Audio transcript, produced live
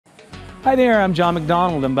Hi there, I'm John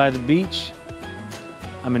McDonald. I'm by the beach.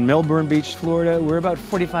 I'm in Melbourne Beach, Florida. We're about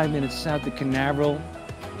 45 minutes south of Canaveral.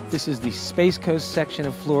 This is the Space Coast section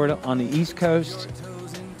of Florida on the East Coast.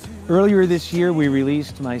 Earlier this year, we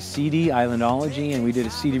released my CD, Islandology, and we did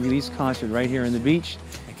a CD release concert right here on the beach.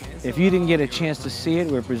 If you didn't get a chance to see it,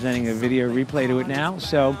 we're presenting a video replay to it now.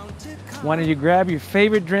 So why don't you grab your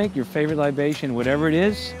favorite drink, your favorite libation, whatever it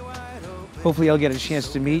is. Hopefully I'll get a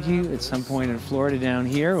chance to meet you at some point in Florida down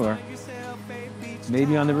here, or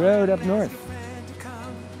maybe on the road up north.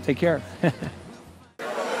 Take care. I'd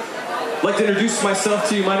like to introduce myself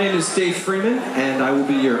to you. My name is Dave Freeman, and I will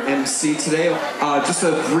be your MC today. Just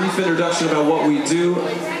a brief introduction about what we do.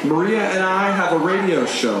 Maria and I have a radio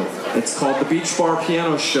show. It's called The Beach Bar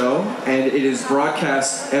Piano Show, and it is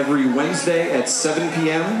broadcast every Wednesday at 7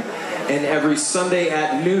 p.m. and every Sunday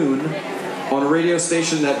at noon on a radio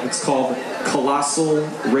station that's called Colossal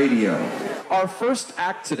Radio. Our first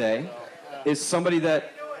act today is somebody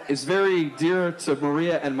that is very dear to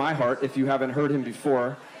Maria and my heart, if you haven't heard him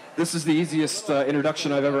before. This is the easiest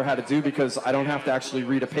introduction I've ever had to do because I don't have to actually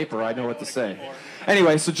read a paper. I know what to say.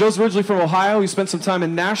 Anyway, so Joe's originally from Ohio. He spent some time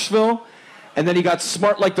in Nashville, and then he got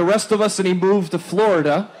smart like the rest of us, and he moved to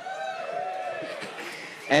Florida.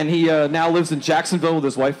 And he now lives in Jacksonville with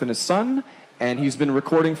his wife and his son, and he's been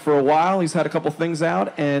recording for a while. He's had a couple things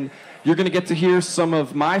out, and you're going to get to hear some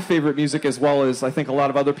of my favorite music as well as, I think, a lot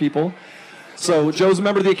of other people. So Joe's a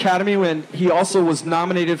member of the Academy, and he also was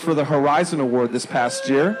nominated for the Horizon Award this past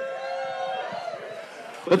year.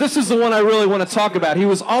 But this is the one I really want to talk about. He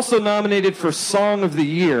was also nominated for Song of the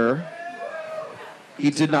Year.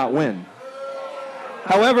 He did not win.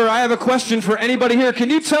 However, I have a question for anybody here.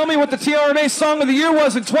 Can you tell me what the TRMA Song of the Year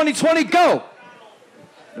was in 2020? Go!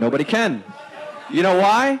 Nobody can. You know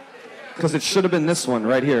why? Because it should have been this one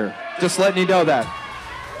right here. Just letting you know that.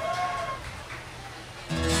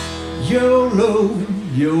 YOLO,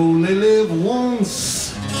 you only live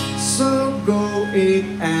once, so go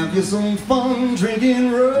and have you some fun,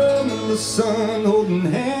 drinking rum in the sun, holding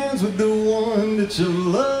hands with the one that you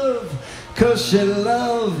love, 'cause you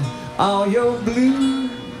love all your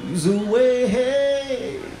blues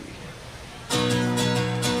away.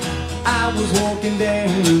 I was walking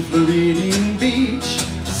down the Floribbean beach,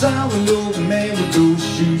 saw an old man with those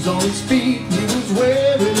shoes on his feet. He was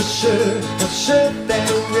wearing a shirt that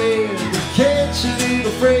read, catch a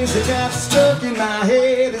little phrase that got stuck in my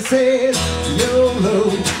head. It said,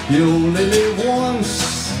 YOLO, you only live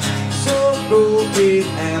once, so go ahead,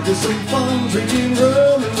 have some fun, drinking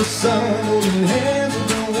rum in the sun, holding hands with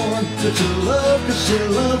the one that you love, 'cause you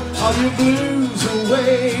love all your blues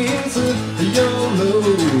away. It's a YOLO,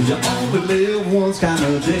 you only live once kind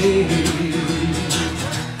of day.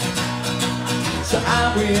 So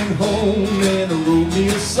I went home and I wrote me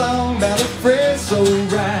a song about a phrase so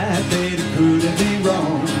right that it couldn't be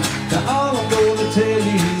wrong. Now all I'm gonna tell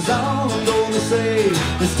you is all I'm gonna say.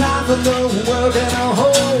 It's time for the work and a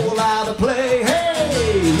whole lot of play.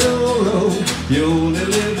 Hey, YOLO, you only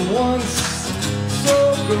live once, so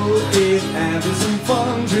go ahead, have some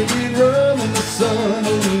fun, drinking rum in the sun,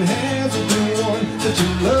 holding hands with the one that you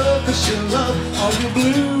love, 'cause you love all your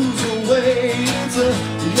blues away. It's a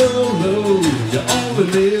YOLO, you only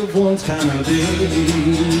live once kind of day.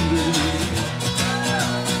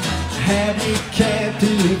 Happy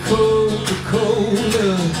Captain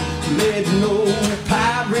Coca-Cola, let no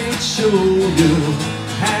pirate show you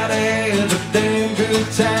how to have a damn good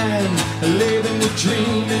time, living the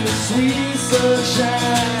dream in the sweet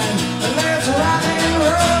sunshine. Let's rock and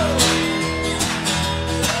roll.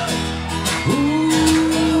 Ooh,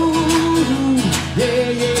 yeah,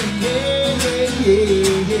 yeah, yeah, yeah,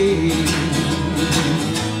 yeah, yeah.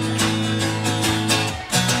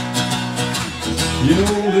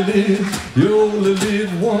 You only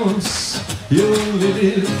live once. You only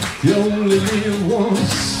live once. You only live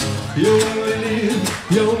once. You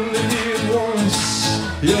only live once.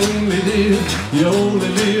 YOLO, you only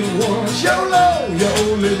live once. YOLO, you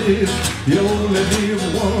only live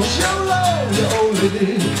once. YOLO, you only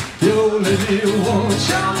live once.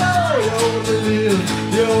 YOLO,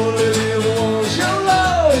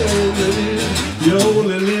 you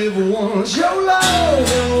only live once. YOLO,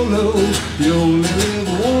 you only live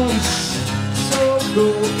once. So go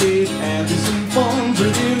ahead, have some fun,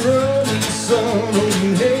 drinking rum in the sun,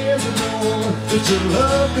 holding hands with the one that you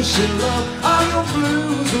love, 'cause you love all your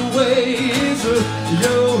blues away. It's a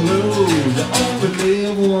YOLO, you only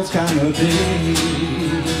live once kind of day.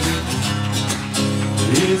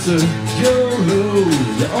 It's a YOLO,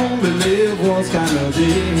 you only live once kind of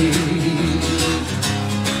day.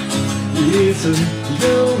 It's a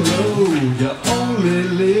YOLO, you only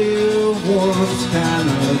live once kind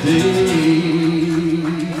of day.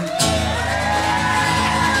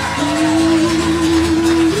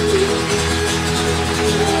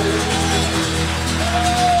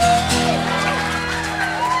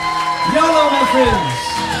 YOLO, my friends!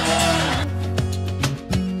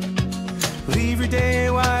 Leave your day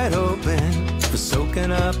wide open for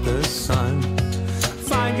soaking up the sun.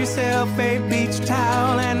 Find yourself a beach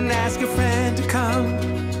towel and ask a friend to come.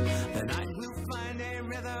 The night will find a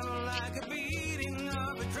rhythm like a beating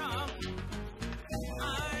of a drum.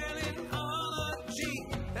 Islandology,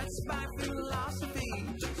 that's my philosophy.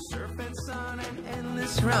 Surf and sun and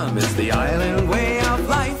endless rum is the island way of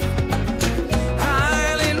life.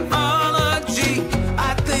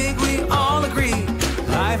 I think we all agree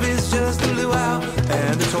life is just a luau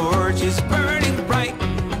and the torch is burning bright.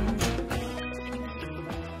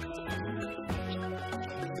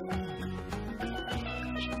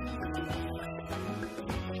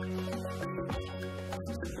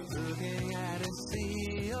 Looking at a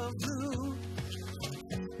sea of blue,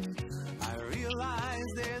 I realize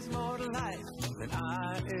there's more to life than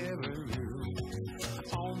I ever knew.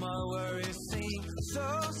 All my worries seem so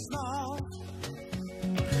small,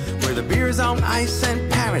 where the beer's on ice and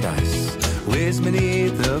paradise waves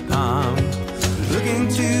beneath the palm. Look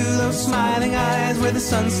into those smiling eyes where the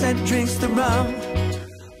sunset drinks the rum.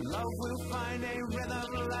 Love will find a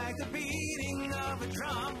rhythm like the beating of a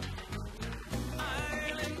drum.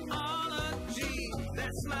 Islandology,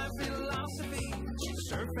 that's my philosophy.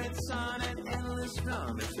 Surf and sun and endless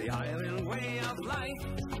rum, it's the island way of life.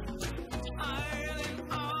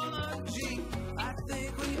 Islandology, I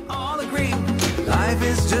think we all agree life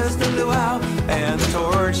is just a luau and the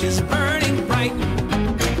torch is burning bright.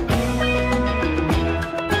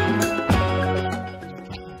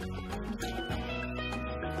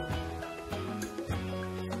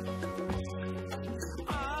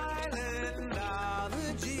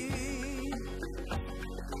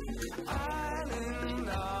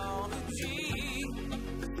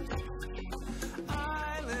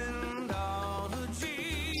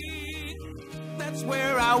 That's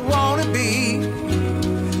where I wanna be,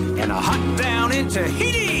 in a hot down in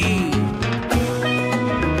Tahiti.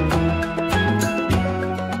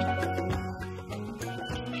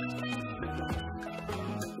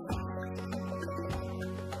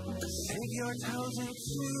 Sink your toes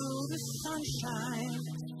into the sunshine,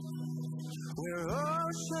 where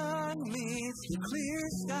ocean meets the clear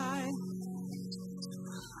sky.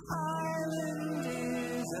 Island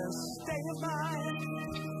is a state of mind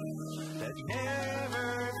that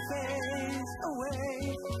never fades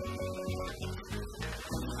away.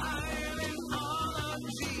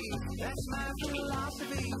 Islandology, that's my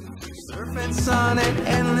philosophy. Surf and sun and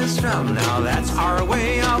endless drum, now that's our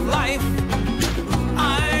way of life.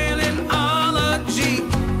 Islandology,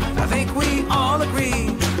 I think we all agree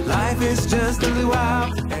life is just a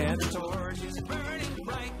luau and the torch is burning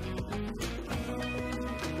bright.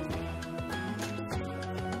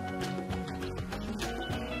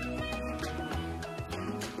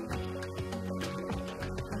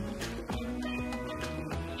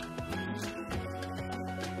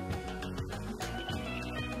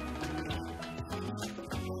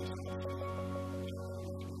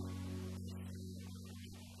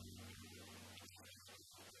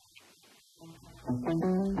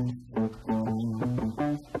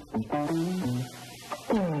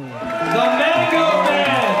 The Mango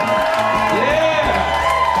Man! Yeah!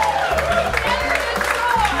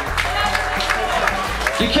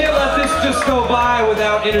 You can't let this just go by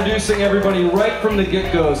without introducing everybody right from the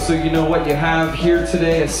get-go so you know what you have here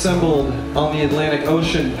today assembled on the Atlantic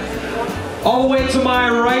Ocean. All the way to my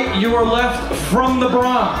right, you are left from the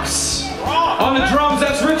Bronx. On the drums,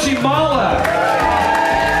 that's Richie Mala.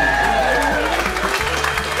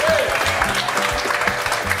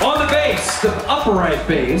 On the bass, the upright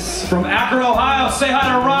bass, from Akron, Ohio, say hi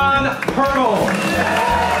to Ron Pearl.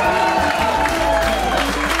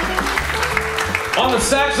 On the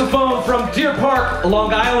saxophone from Deer Park,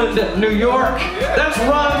 Long Island, New York, that's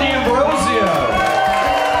Ron D'Ambrosio.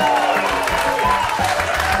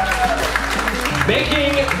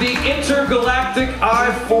 Making the intergalactic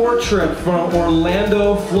I-4 trip from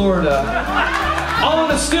Orlando, Florida. On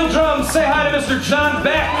the steel drums, say hi to Mr. John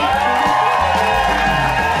Beck.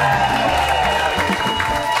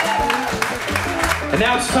 And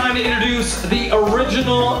now it's time to introduce the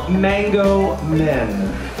original Mango Men.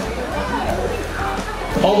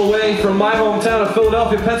 All the way from my hometown of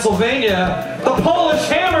Philadelphia, Pennsylvania, the Polish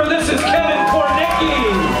Hammer, this is KEVIN KORNICKI.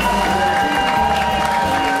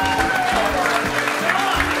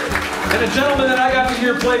 And And a gentleman that I got to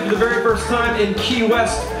hear play for the very first time in Key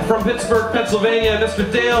West from Pittsburgh, Pennsylvania,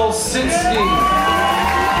 Mr. Dale Cinski.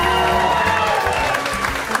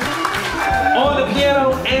 On the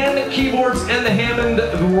piano and the keyboards and the Hammond,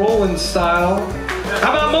 the Roland style.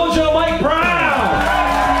 How about Mojo Mike Brown?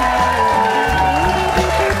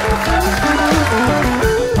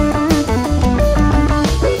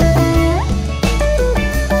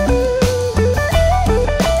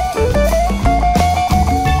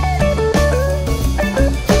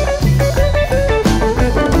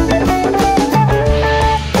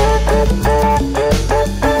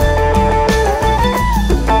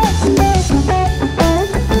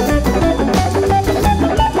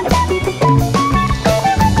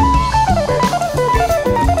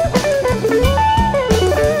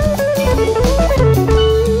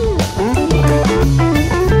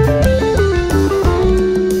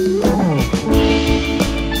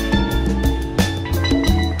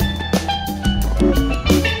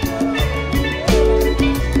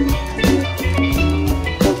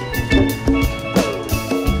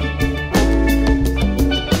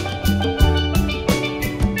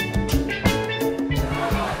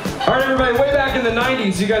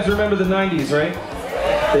 You guys remember the 90s, right?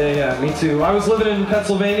 Yeah, me too. I was living in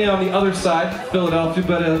Pennsylvania on the other side, Philadelphia,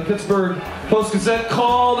 but a Pittsburgh Post-Gazette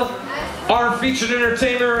called our featured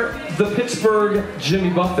entertainer the Pittsburgh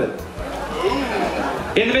Jimmy Buffett.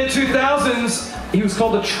 In the mid-2000s, he was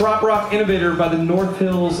called the trop rock innovator by the North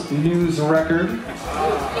Hills News Record.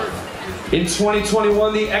 In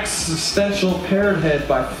 2021, the existential parrot head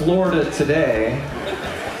by Florida Today.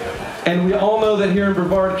 And we all know that here in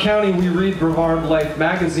Brevard County, we read Brevard Live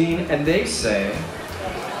Magazine, and they say,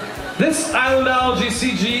 this Islandology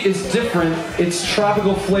CG is different, it's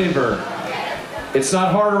tropical flavor. It's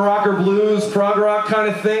not hard rock or blues, prog rock kind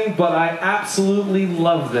of thing, but I absolutely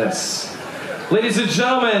love this. Ladies and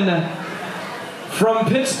gentlemen, from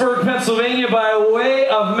Pittsburgh, Pennsylvania, by way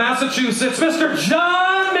of Massachusetts, Mr.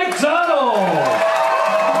 John McDonald.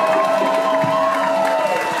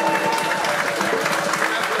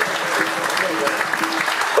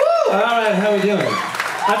 All right, how we doing?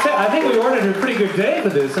 I think we ordered a pretty good day for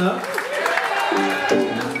this, huh?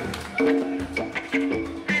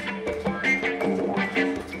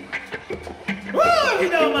 Woo! If you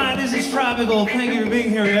don't mind, this is Tropical. Thank you for being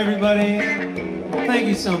here, everybody. Thank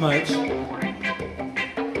you so much.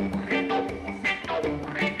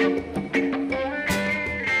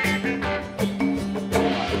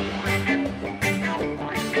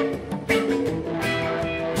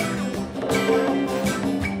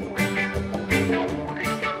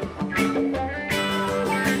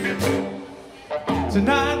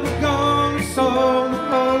 Tonight we're gonna solve the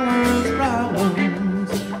whole world's problems.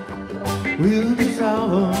 We'll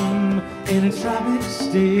dissolve them in a tropic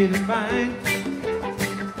state of mind.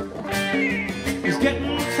 It's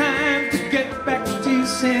getting time to get back to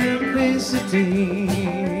simplicity.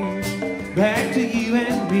 Back to you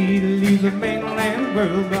and me to leave the mainland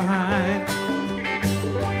world behind.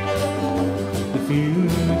 The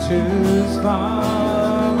future's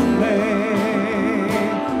far away.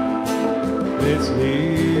 Let's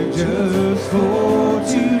live just for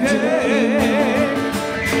today.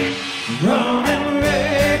 Rum and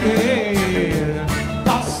reggae,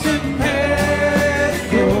 Boston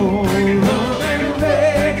Pedro. Rum and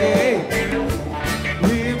reggae,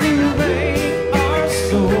 liberate our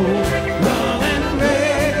soul. Rum and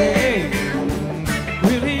reggae,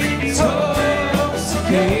 will intoxicate.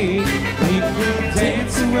 We will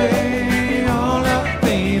dance away all our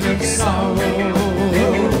pain and sorrow.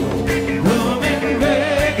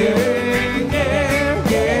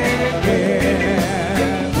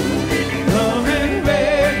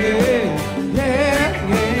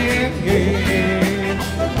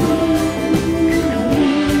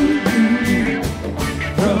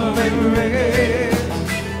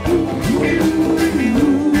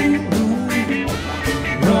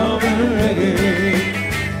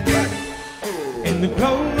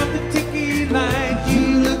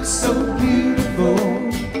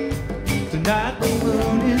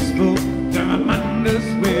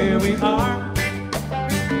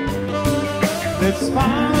 Let's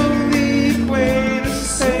follow the equator,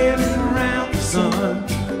 sailing around the sun.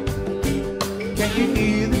 Can you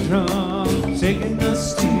hear the drum taking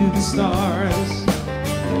us to the stars?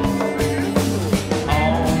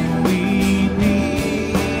 All we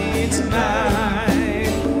need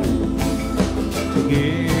tonight to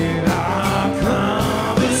get our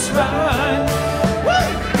compass right. Woo!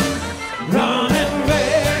 Run and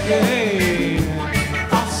reggae,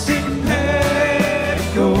 Austin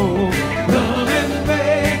Pedro.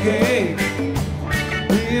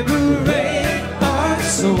 Liberate our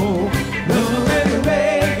soul.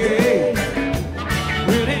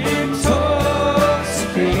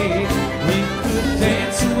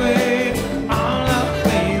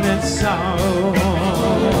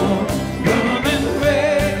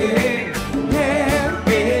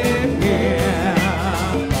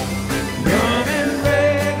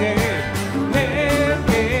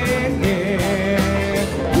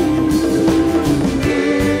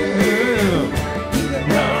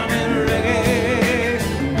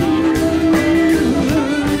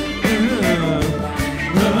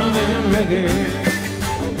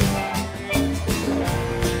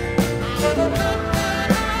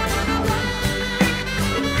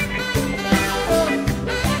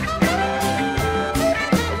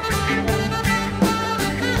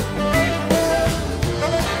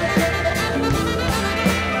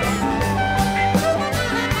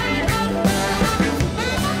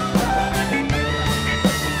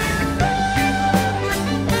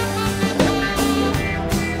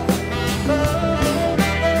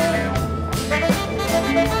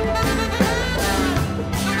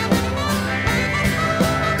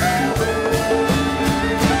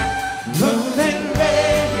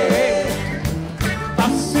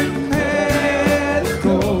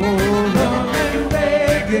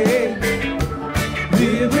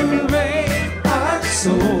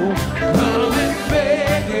 soul. Come and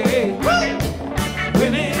reggae,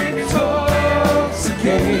 when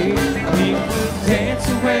intoxicated, we could dance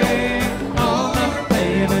away all the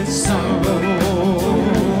pain and sorrow.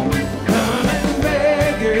 Come and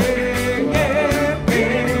reggae, yeah,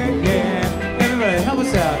 yeah, yeah. Everybody, help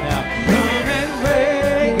us out now. Come and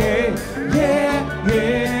reggae, yeah,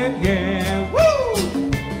 yeah, yeah. Woo!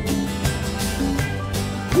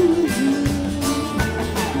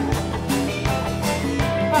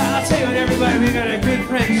 I'll tell you what, everybody, we got a good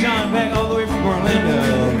friend John back all the way from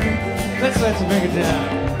Orlando. Let's bring it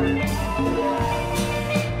down.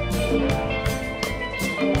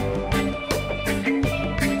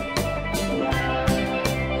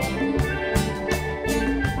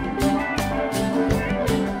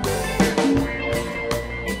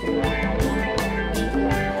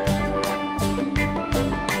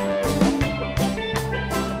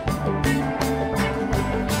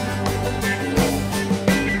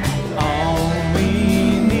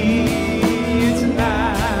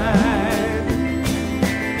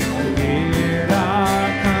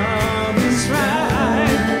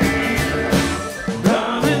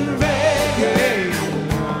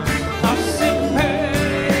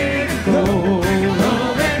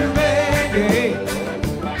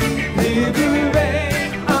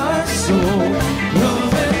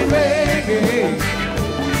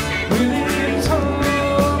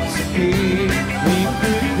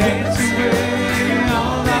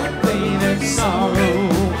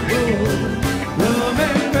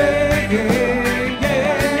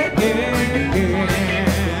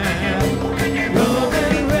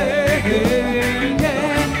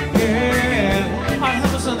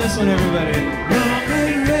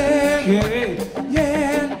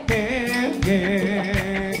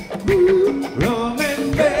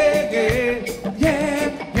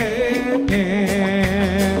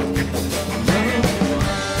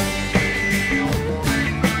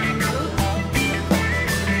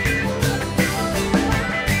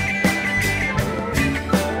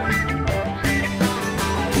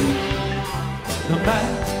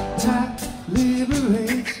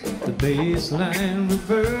 Baseline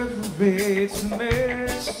reverberates, the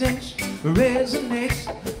message resonates,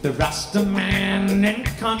 the Rasta man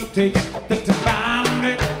incantates, the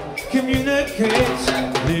divine communicates.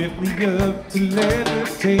 Lift me up to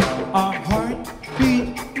levitate, our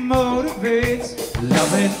heartbeat motivates,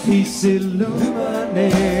 love and peace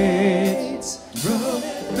illuminates.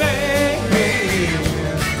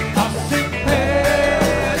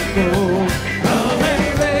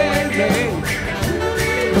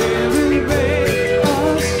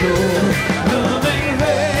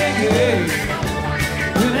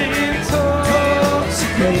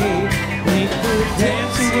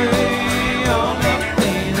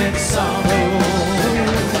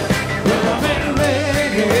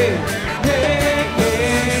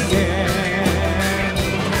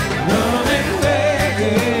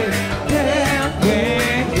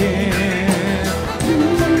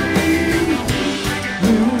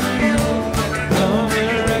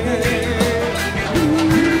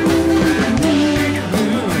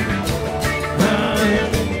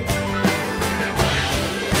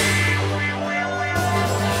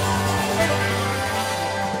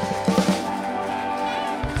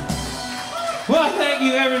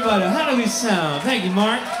 How do we sound? Thank you,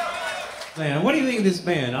 Mark. Man, what do you think of this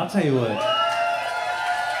band? I'll tell you what.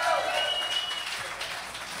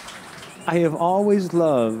 I have always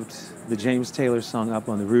loved the James Taylor song Up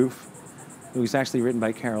on the Roof. It was actually written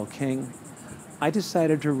by Carole King. I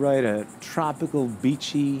decided to write a tropical,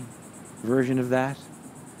 beachy version of that.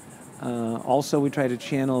 Also, we tried to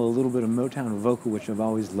channel a little bit of Motown vocal, which I've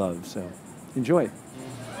always loved, so enjoy it.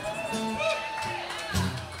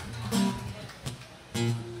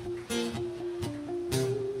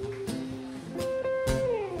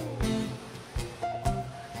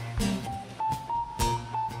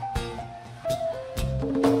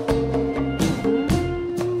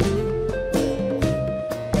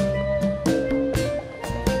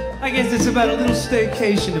 It's about a little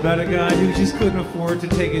staycation, about a guy who just couldn't afford to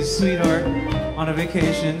take his sweetheart on a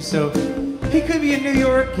vacation. So he could be in New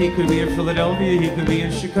York, he could be in Philadelphia, he could be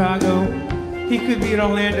in Chicago, he could be in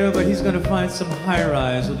Orlando, but he's gonna find some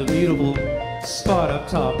high-rise with a beautiful spot up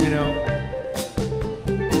top, you know.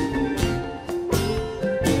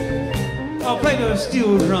 I'll play those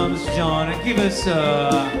steel drums, John, and give us,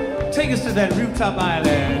 take us to that rooftop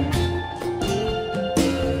island.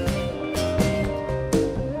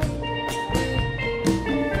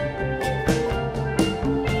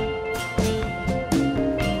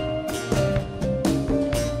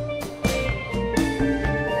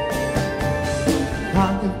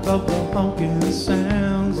 of the honking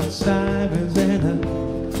sounds and sirens and the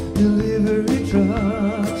delivery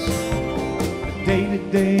trucks.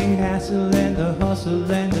 Day-to-day hassle and the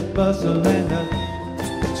hustle and the bustle and the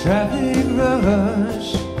traffic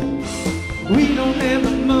rush. We don't have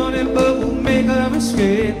the money, but we'll make our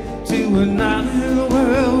escape to another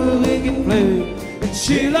world where we can play and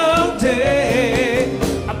chill all day.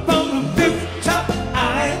 Up on the rooftop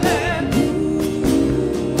island,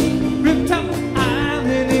 rooftop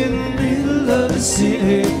island in the middle of the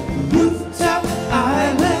city. Rooftop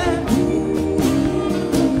island,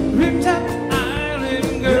 rooftop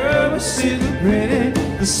island, girl, we're celebrating.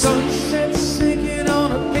 The sunset's sinking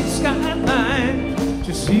on a big skyline,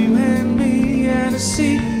 just you and me and a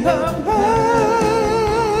sea of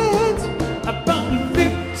lights. Up on the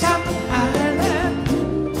rooftop island,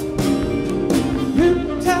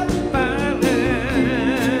 rooftop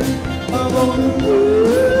island, up on the roof.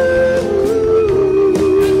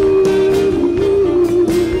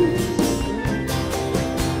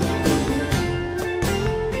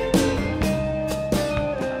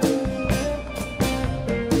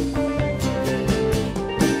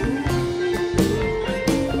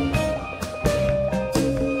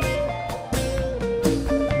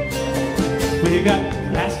 We got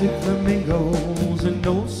plastic flamingos and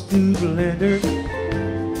old school blender,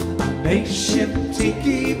 a makeshift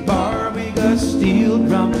tiki bar. We got steel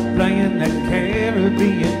drums playing that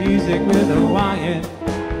Caribbean music with a Hawaiian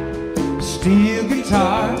steel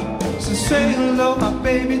guitar. So say hello, my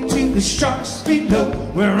baby, to the sharks below.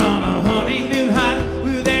 We're on a honeymoon high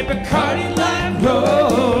with a Bacardi Light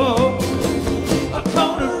Roll. Up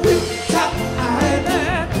on a rooftop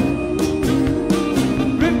island,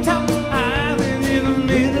 rooftop island in the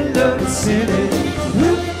middle of the city.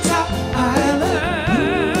 Rooftop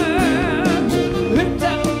island,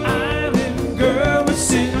 rooftop island, girl, we're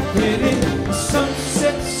sitting pretty. The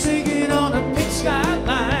sunset singing on a big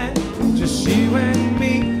skyline, just you and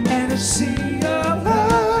me and a sea of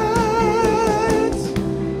lights.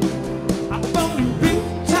 Up on the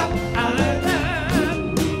rooftop island,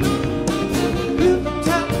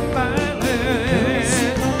 rooftop island,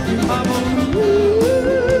 up on the roof.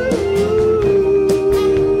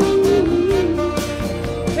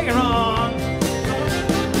 Take it on.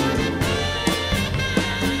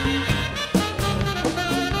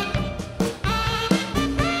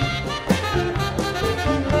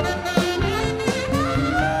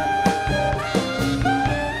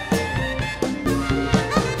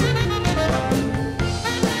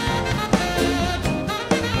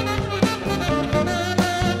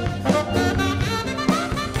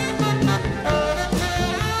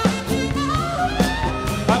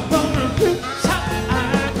 Up on the rooftop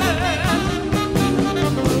island,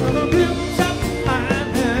 rooftop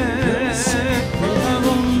island, up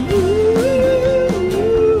on the roof.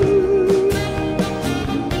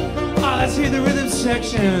 Ah, let's hear the rhythm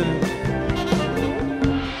section.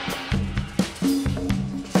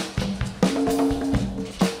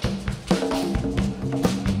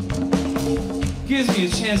 Gives me a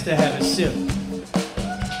chance to have a sip.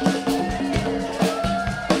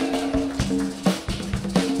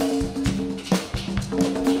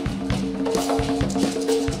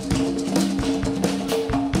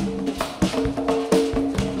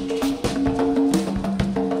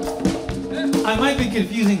 I might be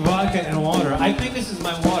confusing vodka and water. I think this is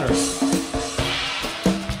my water.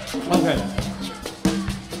 Okay.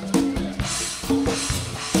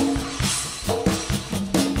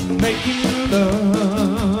 Making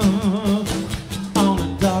love on a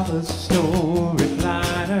dollar store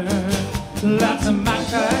recliner. Lots of my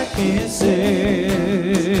kisses.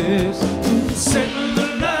 Setting the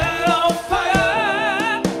night on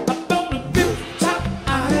fire. Up on the rooftop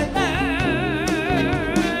island.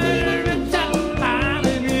 Rooftop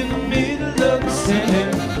island in the middle of the city.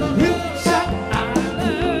 Rooftop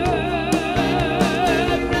island.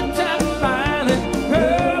 Rooftop island.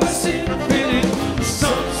 Girl, we're sitting pretty.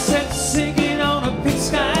 Sunset sinking on a big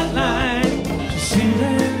skyline. Just you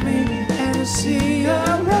and me and a sea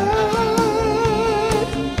of light.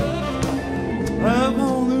 Up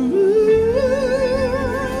on the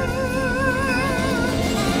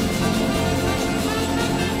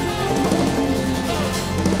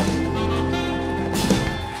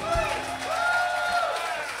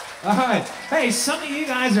All right. Hey, some of you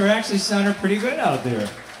guys are actually sounding pretty good out there.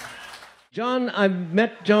 John, I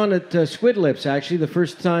met John at Squid Lips, actually, the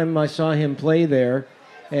first time I saw him play there.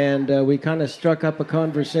 And we kind of struck up a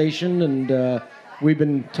conversation, and we've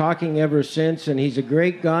been talking ever since. And he's a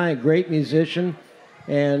great guy, a great musician.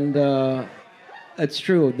 And it's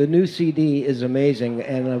true, the new CD is amazing.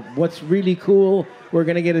 And what's really cool, we're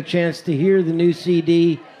going to get a chance to hear the new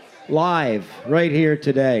CD live right here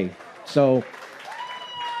today. So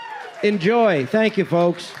enjoy. Thank you,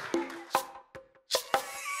 folks.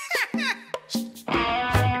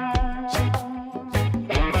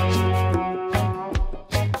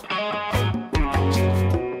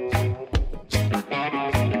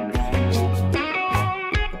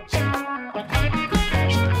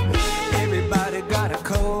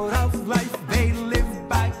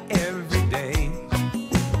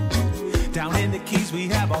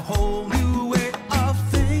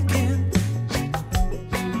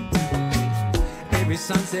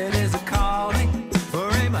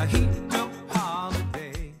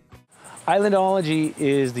 Islandology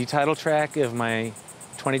is the title track of my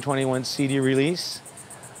 2021 CD release.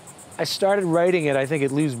 I started writing it, I think,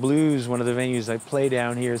 at Lou's Blues, one of the venues I play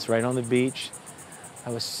down here. It's right on the beach.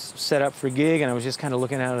 I was set up for a gig, and I was just kind of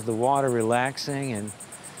looking out at the water, relaxing and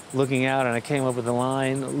looking out, and I came up with the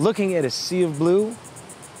line, looking at a sea of blue,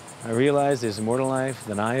 I realized there's more to life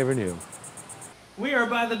than I ever knew. We are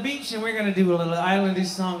by the beach and we're going to do a little islandy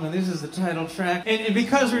song, and this is the title track. And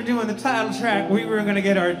because we're doing the title track, we were going to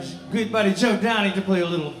get our good buddy Joe Downey to play a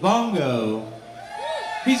little bongo.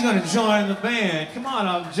 He's going to join the band. Come on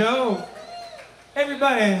up, Joe.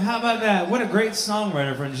 Everybody, how about that? What a great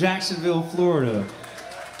songwriter from Jacksonville, Florida.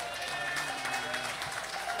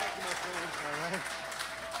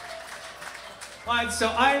 All right, so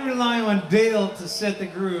I rely on Dale to set the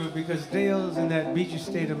groove because Dale is in that beachy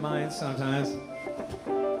state of mind sometimes.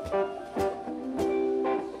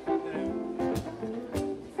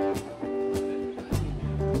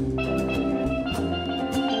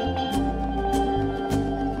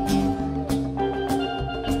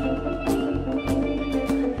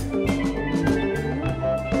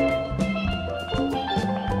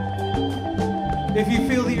 If you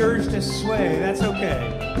feel the urge to sway, that's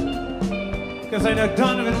okay. Because I know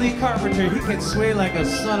Donovan Lee Carpenter, he can sway like a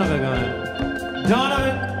son of a gun.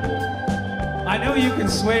 Donovan, I know you can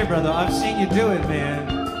sway, brother. I've seen you do it, man.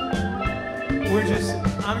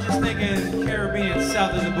 I'm just thinking Caribbean,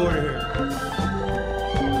 south of the border here.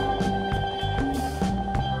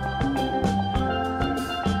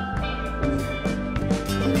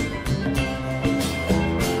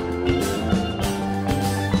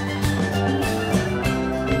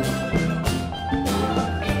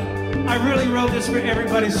 I really wrote this for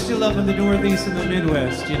everybody still up in the Northeast and the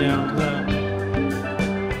Midwest, you know.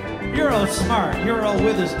 You're all smart. You're all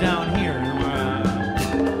with us down here.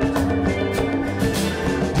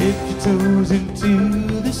 Dip your toes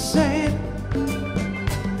into the sand.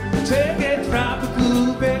 Take a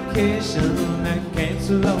tropical vacation and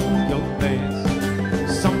cancel all your plans.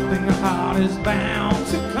 Something hot is bound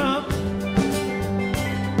to come.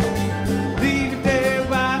 Leave your day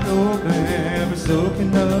wide open,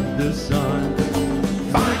 soaking up the sun.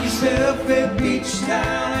 Find yourself a beach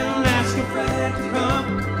town and ask a friend to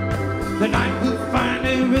come. The night will find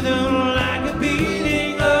a rhythm like a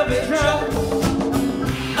beating of a drum.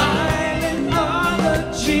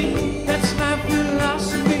 Islandology, that's my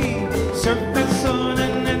philosophy. Surf and sun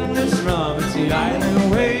and endless rum, it's the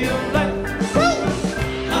island way of life.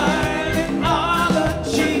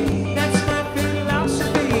 Islandology, that's my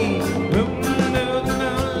philosophy.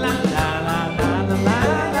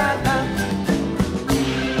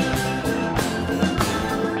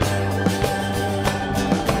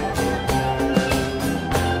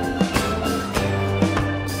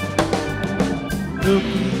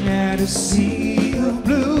 Looking at a sea of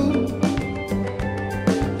blue,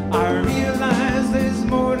 I realize there's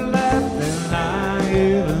more to life than I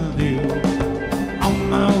ever knew. All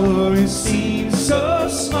my worries seem so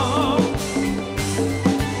small,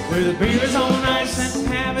 where the beer's on ice and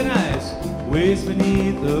having ice waves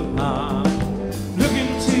beneath the palm. Look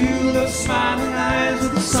into those smiling eyes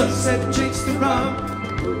with the sunset drinks the rum.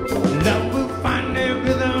 Love will find a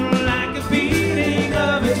rhythm like a beating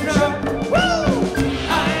of a drum.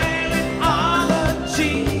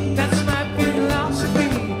 Islandology,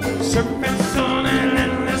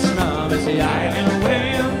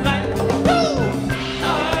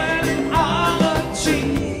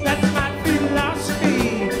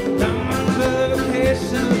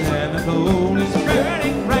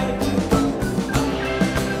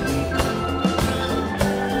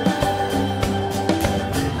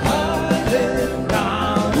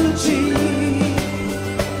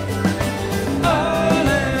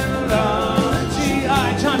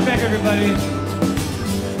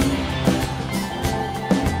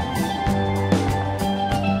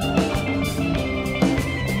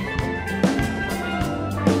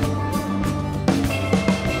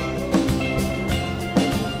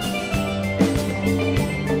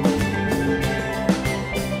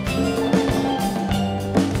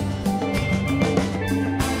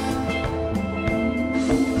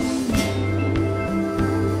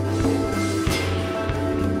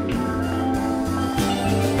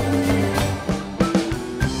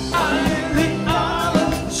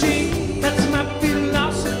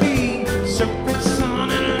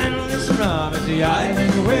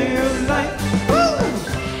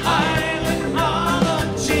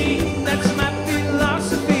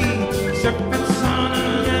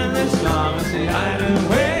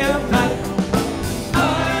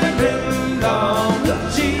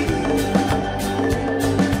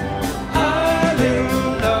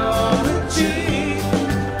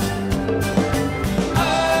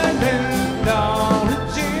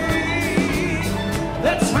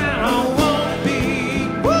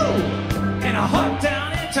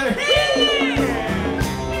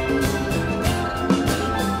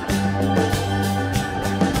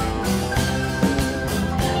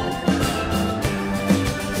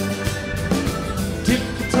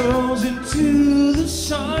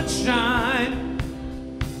 sunshine,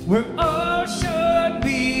 where ocean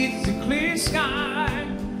meets the clear sky.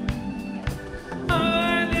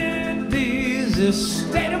 Island is a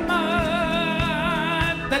state of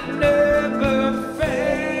mind that never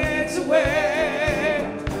fades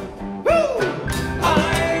away. Woo!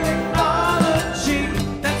 Islandology,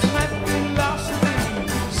 that's my philosophy.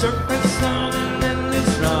 Surface on an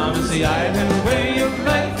endless drum is the island way of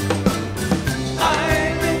life.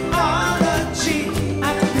 Islandology,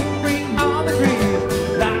 I can bring all the grief.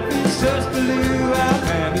 Life is just a luau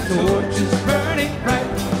and the torch is burning bright.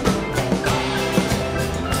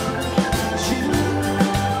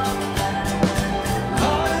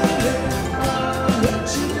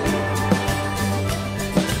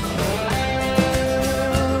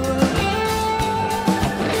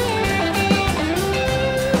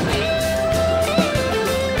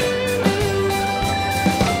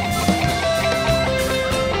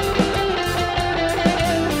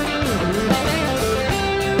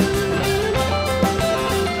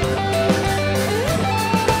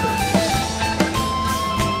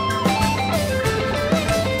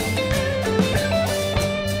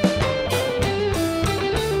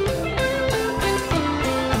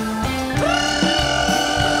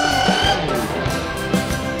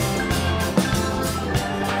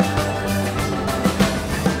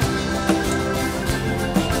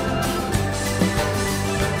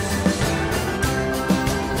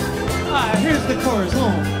 Here's the chorus.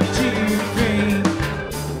 1, 2, 3.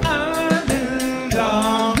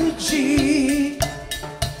 Islandology,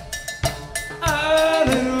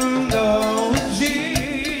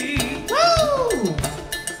 Islandology, woo!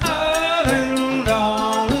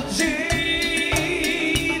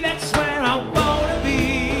 Islandology, that's where I wanna be.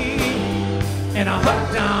 In a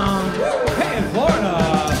hot town, hey, in Florida.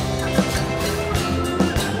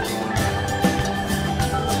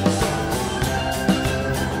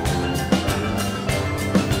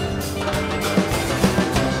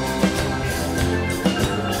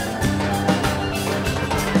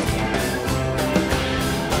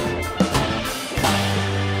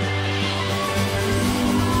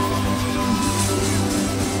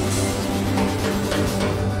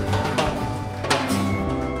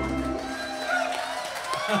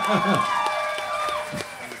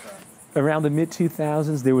 Around the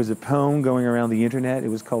mid-2000s, there was a poem going around the internet. It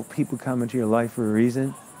was called People Come Into Your Life for a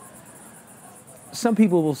Reason. Some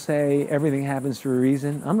people will say everything happens for a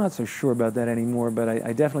reason. I'm not so sure about that anymore, but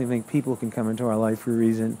I definitely think people can come into our life for a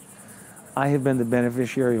reason. I have been the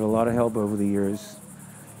beneficiary of a lot of help over the years,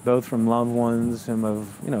 both from loved ones whom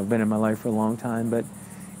have been in my life for a long time, but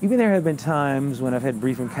even there have been times when I've had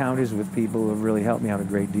brief encounters with people who have really helped me out a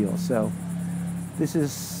great deal. So this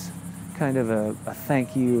is kind of a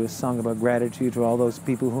thank you, a song about gratitude to all those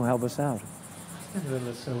people who help us out.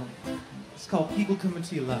 So it's called People Come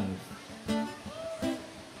Into Your Life.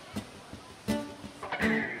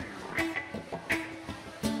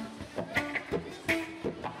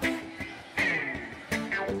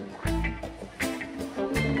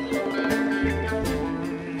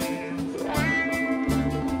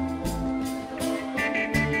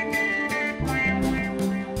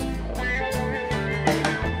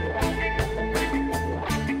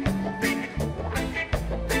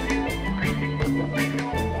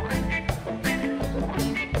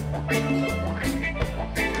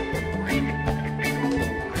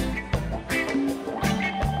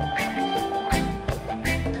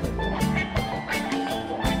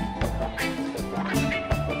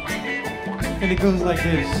 And it goes like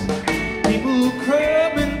this. People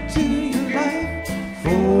come into your life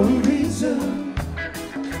for a reason.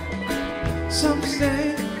 Some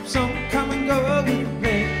stay, some come and go in the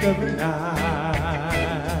blink of an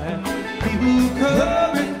eye. People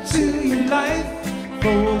come into your life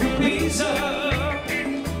for a reason.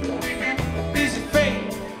 Is it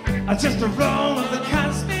fate or just a roll of the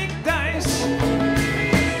cosmic dice?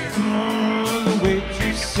 The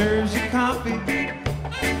waitress serves you coffee,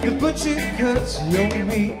 the butcher cuts your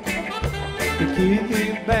meat, the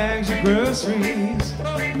kid bags your groceries,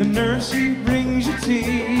 the nurse who brings you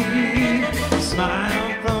tea. A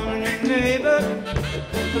smile from your neighbor,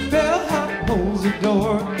 the bellhop holds the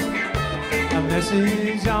door, a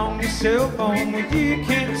message on your cell phone that you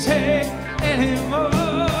can't take anymore.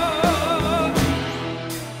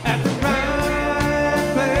 At the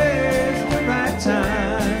right place, at the right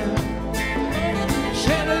time,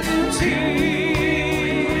 shed a new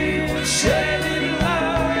tear, shedding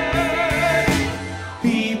light.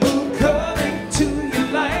 People coming to your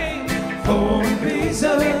life for a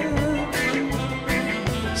reason.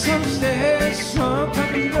 Some stay, some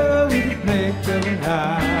come and go with the blink of an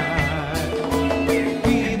eye.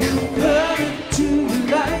 People coming to your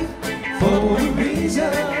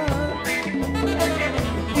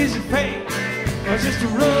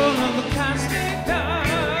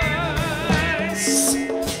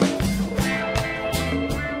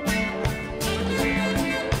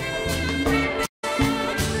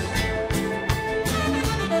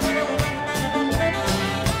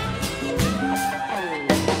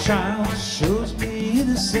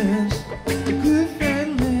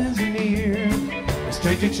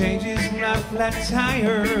Stranger changes my flat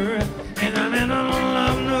tire, and I'm in a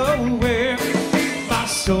love nowhere. My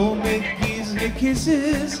soulmate gives me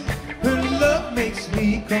kisses, her love makes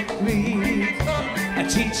me complete. A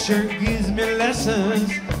teacher gives me lessons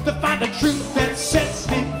to find the truth that sets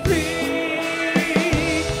me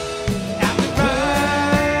free. At the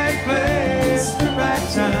right place, the right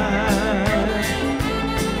time.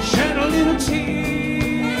 Shed a little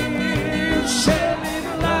tear, shed a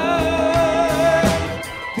little light.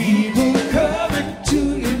 People come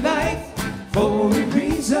into your life for a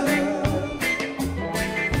reason.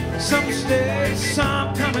 Some stay,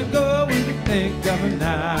 some come and go with the blink of an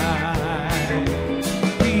eye.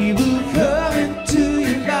 People come into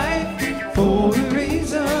your life for a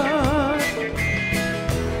reason.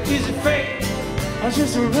 Is it fate or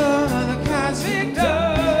just a run of the cosmic dust?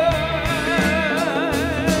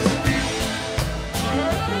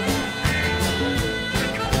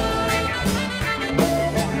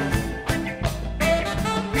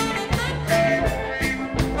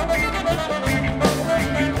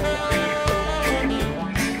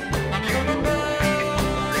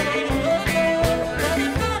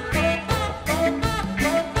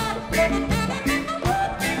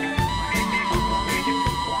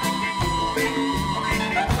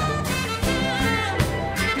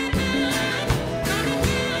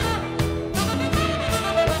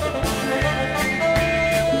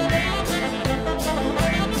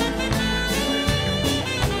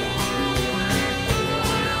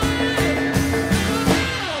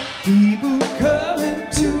 People come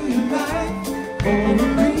into your life for a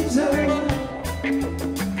reason.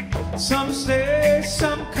 Some stay,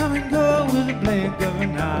 some come and go with a blink of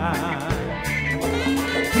an eye.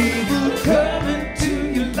 People come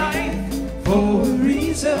into your life for a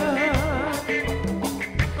reason.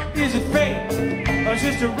 Is it fate or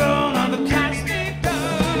just a run on the cosmic dust?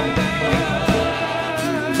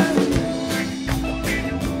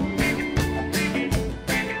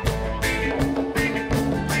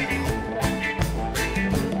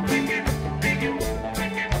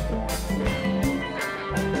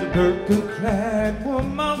 Purple-clad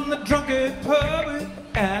woman, the drunken poet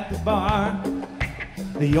at the bar,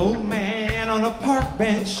 the old man on a park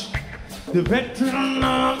bench, the veteran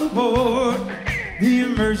on the board, the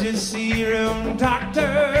emergency room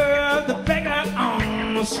doctor, the beggar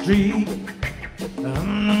on the street, the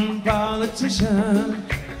unknown politician.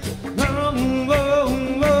 Oh,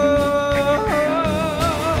 oh, oh.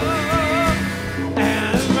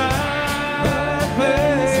 And the right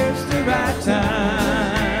place, the right time.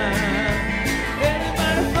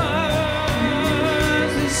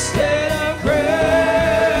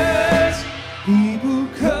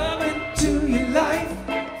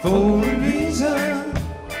 For a reason.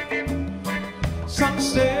 Some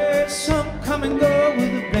stay, some come and go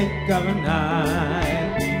with a blink of an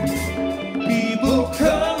eye. People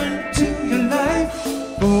come into your life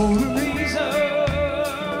for a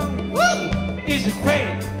reason. Woo! Is it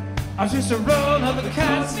fate or just a roll of the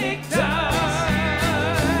cosmic die?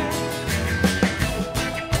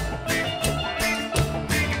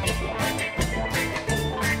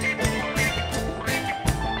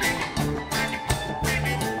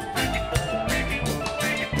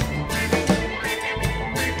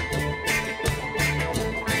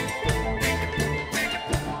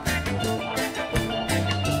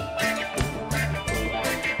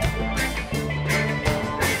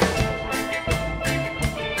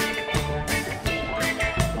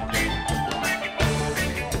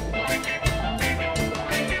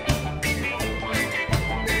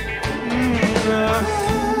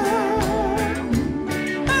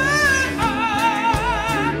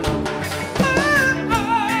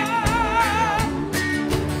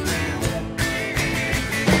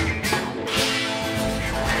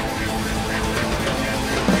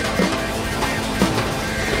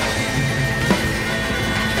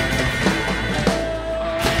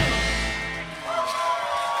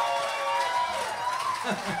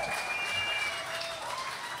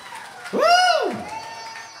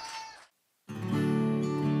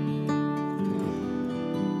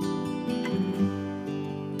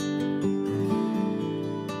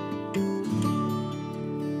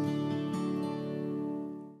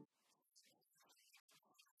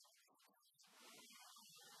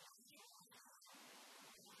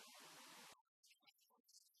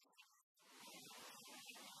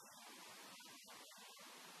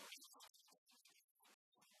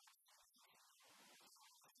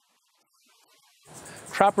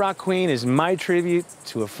 Trop Rock Queen is my tribute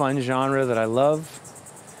to a fun genre that I love.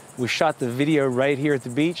 We shot the video right here at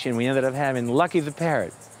the beach, and we ended up having Lucky the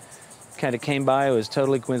Parrot. Kind of came by, it was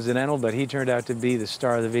totally coincidental, but he turned out to be the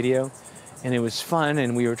star of the video. and it was fun,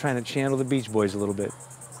 and we were trying to channel the Beach Boys a little bit.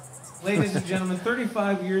 Ladies and gentlemen,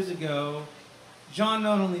 35 years ago, John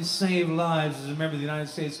not only saved lives as a member of the United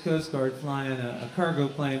States Coast Guard flying a cargo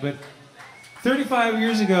plane, but 35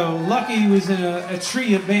 years ago, Lucky was in a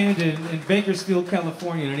tree abandoned in Bakersfield,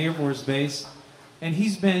 California, at an Air Force base, and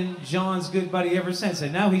he's been John's good buddy ever since,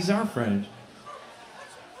 and now he's our friend.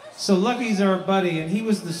 So Lucky's our buddy, and he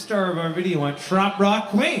was the star of our video on Trop Rock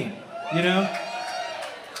Queen, you know?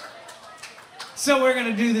 So we're going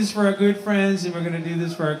to do this for our good friends, and we're going to do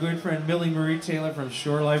this for our good friend Millie Marie Taylor from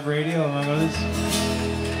Shore Life Radio, among others.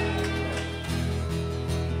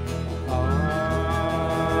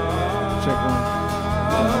 Check one.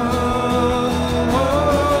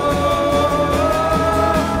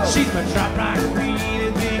 She's my Trop Rock Queen,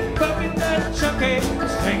 and big bucket nut chunky,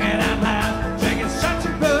 singing out loud, drinking such a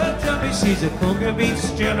good jumpy. She's a conga beat,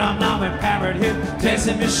 still nom-nom parrot hip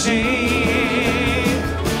dancing machine.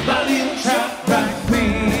 My little Trop Rock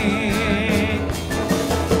Queen.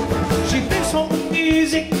 She thinks home with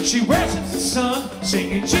music, she worships the sun,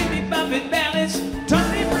 singing Jimmy Buffett ballads,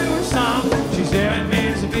 Tony Brewer song. She's there and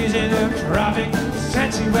makes a vision of tropic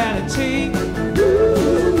sensuality.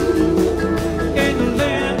 In the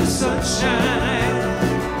land of sunshine,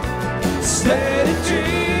 steady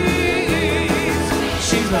dreams.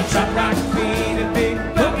 She's my Trop Rock Queen, a big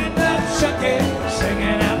boogie nut chunky,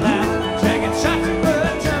 singing out loud, drinking shots of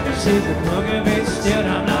blood jumping. She's a boogie beat, still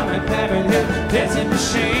nom-nom and parrot hip dancing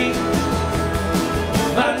machine.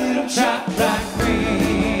 My little Trop Rock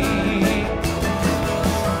Queen.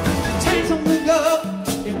 She takes on the go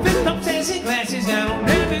in flip-flop dancing glasses out on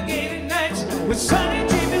navigating nights with sunny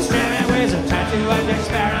dreamers driving. Wears a tattoo of Jack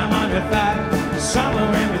Sparrow on her thigh,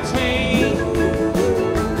 somewhere in between.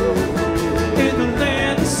 In the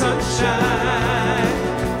land of sunshine,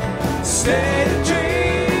 steady dreams.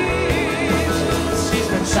 She's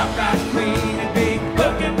my Trop Rock Queen, a big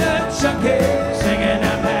boogie nut chunky, singing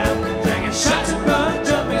out loud, drinking shots of blood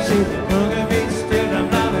jumping. She's a boogie beat, still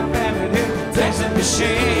nom-nom and parrot hip dancing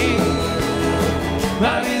machine.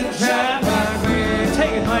 My little Trop Rock Queen.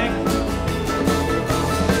 Take it, Mike.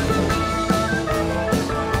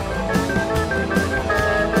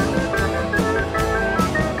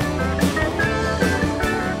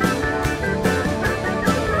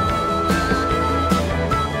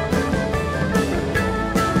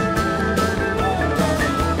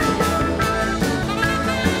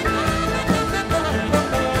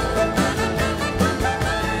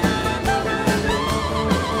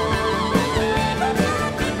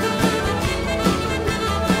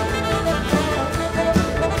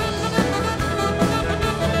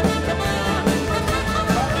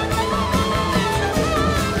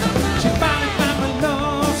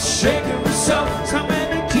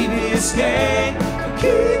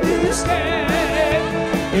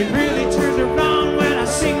 It really turns around when I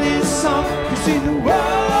sing this song. You see the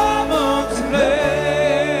world wants to play.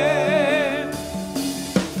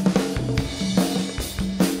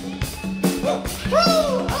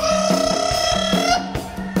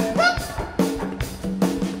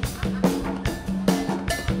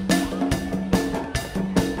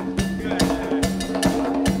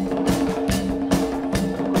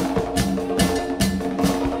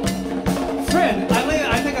 Fred,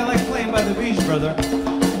 I think I like playing by the beach, brother.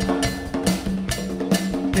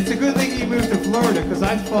 It's a good thing you moved to Florida, because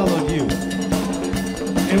I followed you.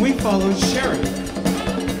 And we followed Sherry.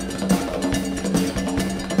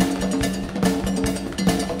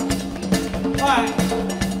 All right,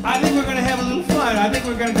 I think we're going to have a little fun. I think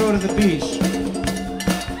we're going to go to the beach.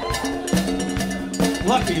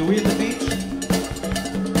 Lucky, are we at the beach?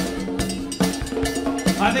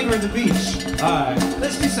 I think we're at the beach. All right,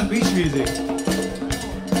 let's do some beach music.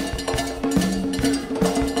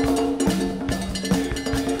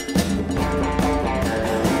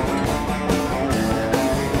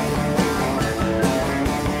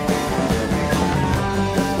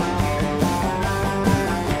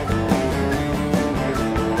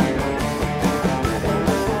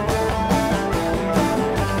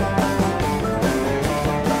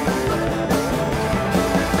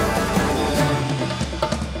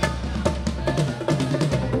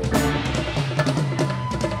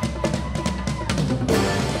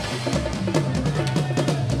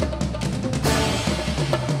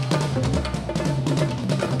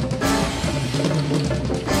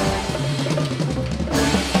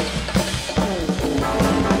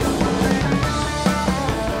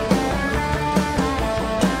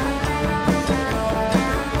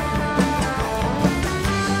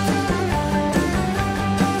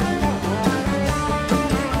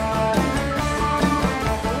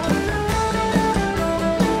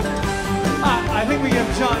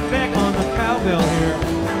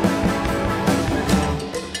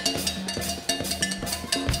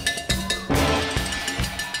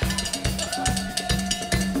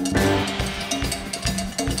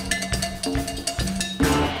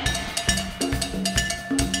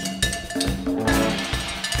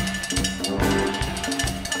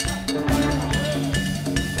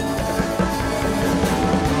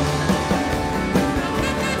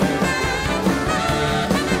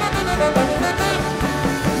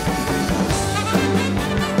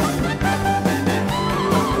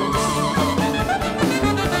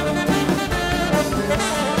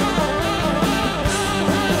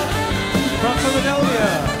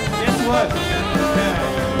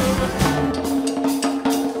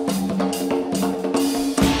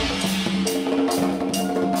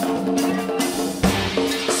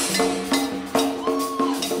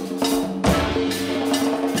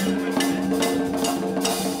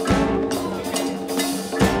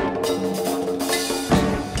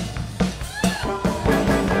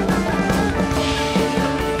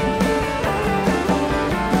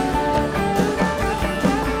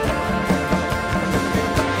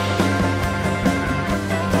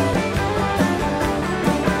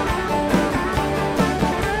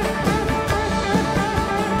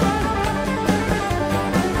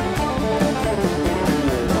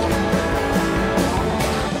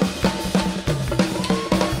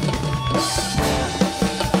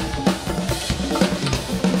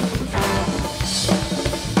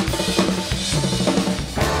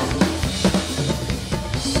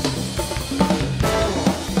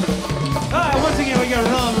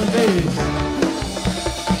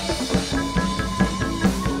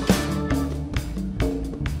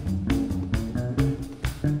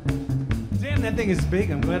 that thing is big.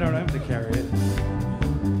 I'm glad I don't have to carry it.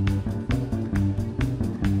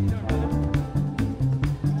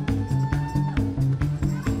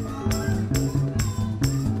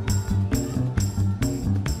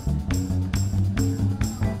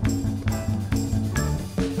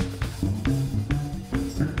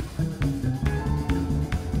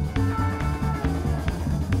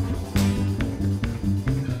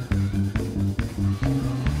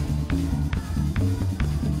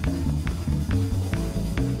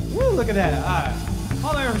 Look at that.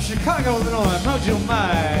 All the way from Chicago, Illinois, Mojo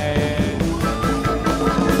Mike.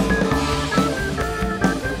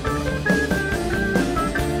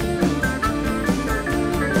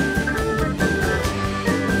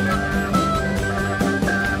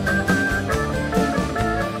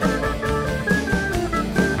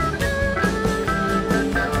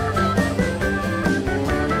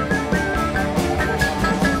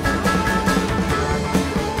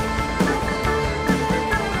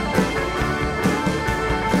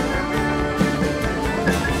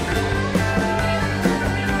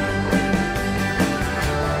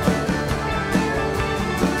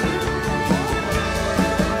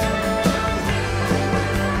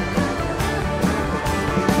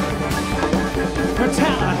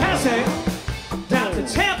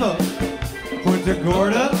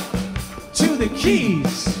 To the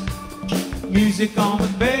Keys, music on the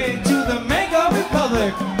bay, to the Mango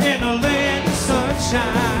Republic, in a land of sunshine.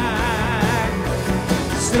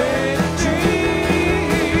 Straight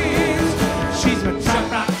dreams, she's my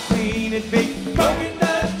top rock queen and big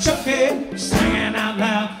coconut chunky, singing out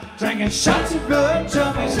loud, drinking shots of blood,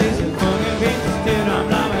 jumping, she's a funny beat, still I'm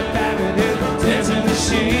not a fabulous dancing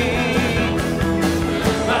machine.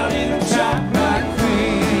 My little top rock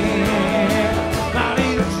queen, my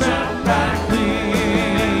little top rock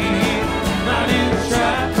queen, my little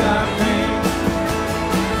top rock queen,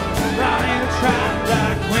 my little top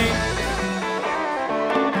rock queen.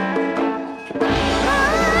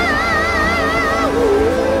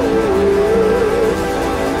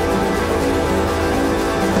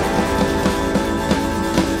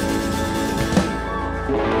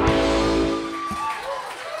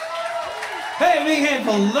 Hey, big hand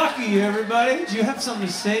for Lucky, everybody. Do you have something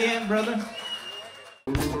to say, Ann, brother?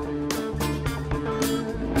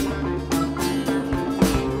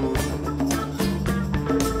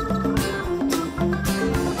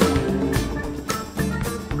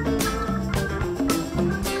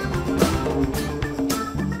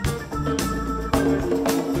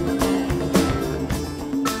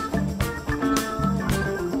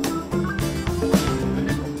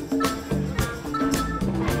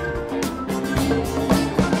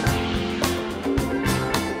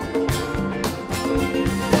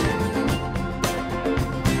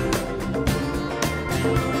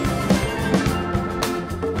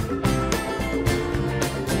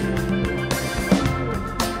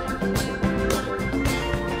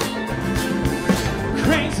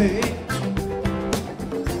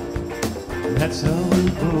 That's how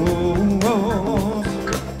it goes.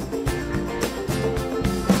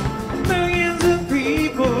 Millions of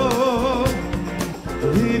people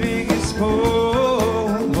living exposed.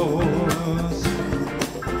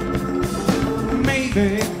 Maybe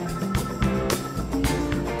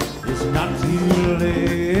it's not too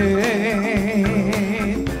late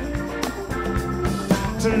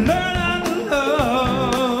to learn how to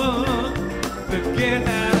love, to get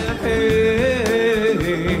out of hate.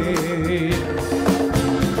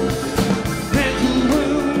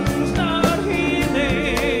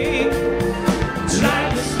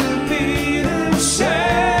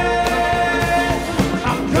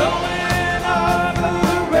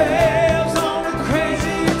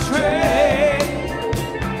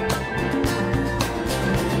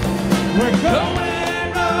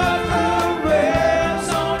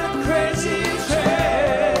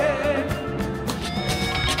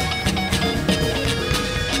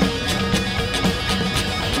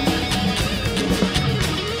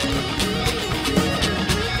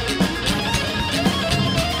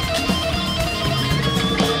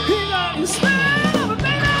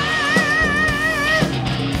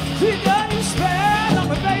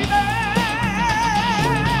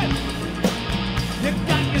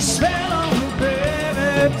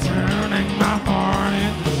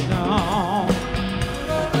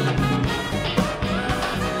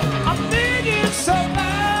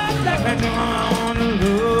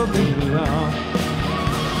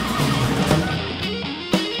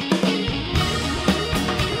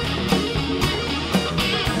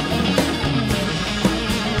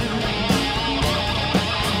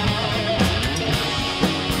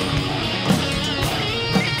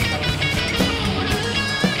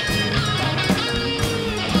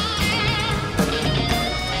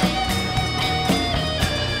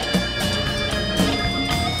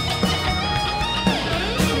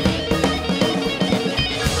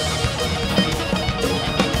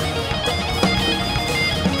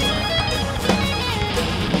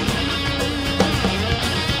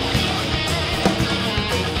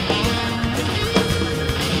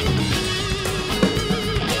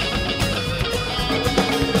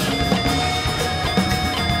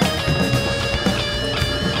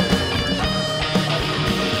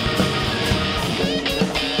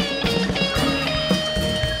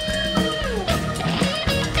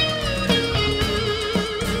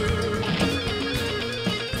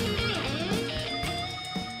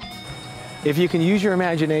 If you can use your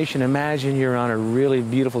imagination, imagine you're on a really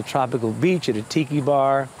beautiful tropical beach at a tiki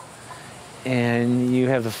bar, and you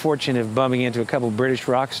have the fortune of bumping into a couple British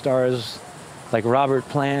rock stars like Robert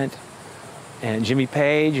Plant and Jimmy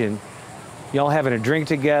Page, and y'all having a drink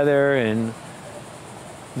together, and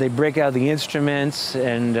they break out the instruments,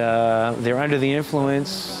 and they're under the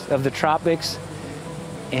influence of the tropics,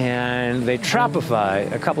 and they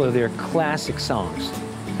tropify a couple of their classic songs.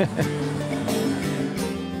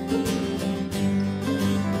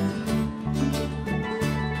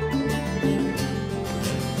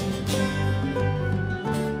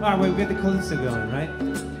 All right, we get the calypso going, right?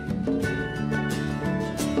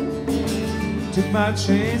 Took my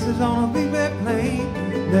chances on a big bad plane.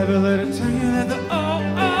 Never let it turn you that they're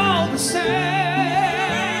all the same.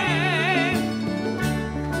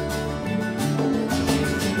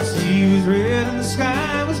 The sea was red and the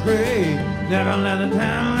sky was gray. Never let it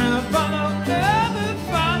down and I follow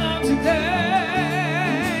today.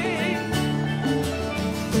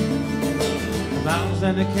 The mountains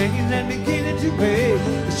and the canyons and beginning to wave.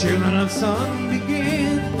 The children of sun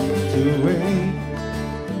begin to wake.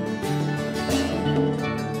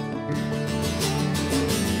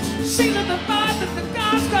 Seen at the vibe that the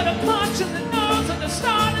gods got a punch in the nose and the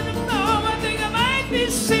start in the floor. I think I might be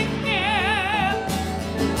singing.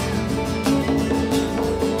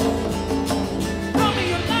 Throw me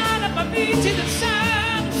a line at my feet to the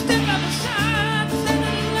side, step on the side,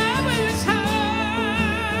 standing in line where it's high.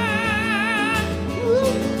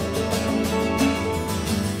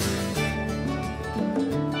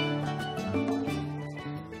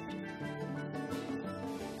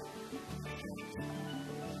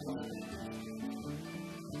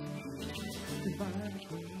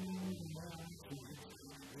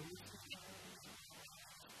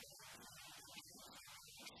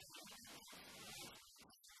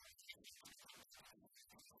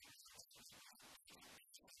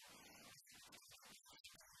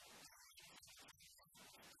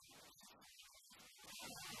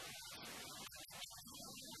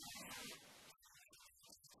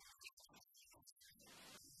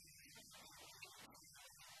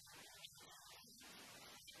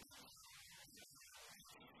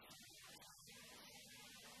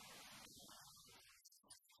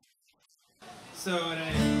 So,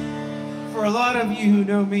 for a lot of you who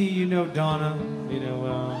know me, you know Donna, you know,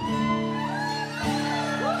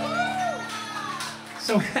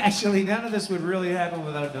 so actually none of this would really happen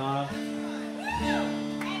without Donna.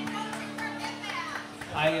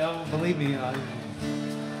 Believe me.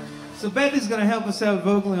 So Beth is going to help us out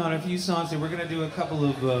vocally on a few songs, and we're going to do a couple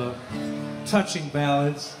of touching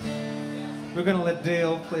ballads. We're going to let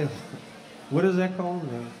Dale play, what is that called?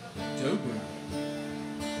 Dobro.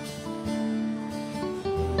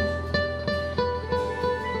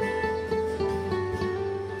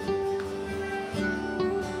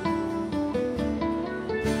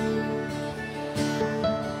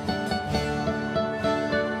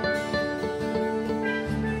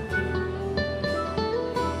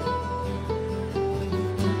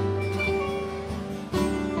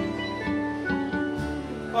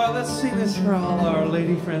 Well, let's sing this for all our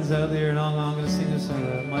lady friends out there, and I'm going to sing this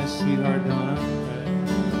on My Sweetheart Donna.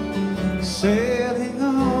 Right. Sailing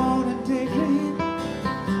on a daydream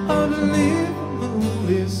underneath a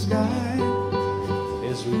moonless sky.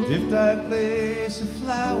 As we dipped, I place a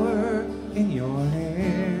flower in your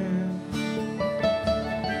hair.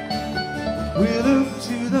 We look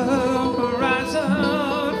to the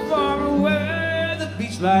horizon, far away the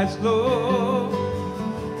beach lights glow.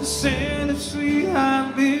 The scent of sweet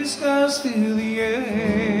hibiscus fill the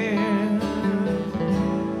air.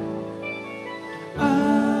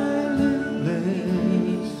 Islandless,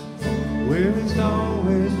 where it's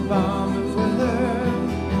always balmy weather.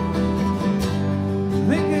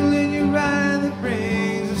 Twinkle in your eye that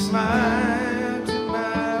brings a smile to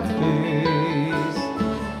my face.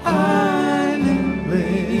 Islandless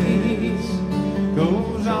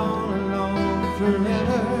goes on and on forever.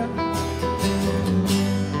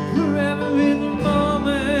 In the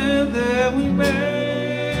moment that we make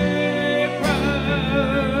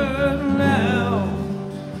right now,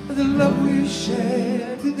 the love we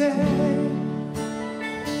share today.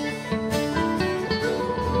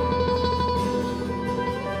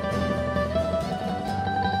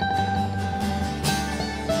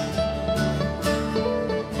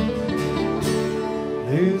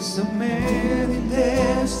 There's so many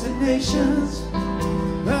destinations,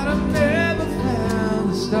 but I've never found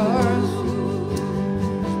the stars.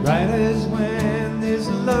 Right as when this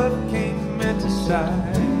love came into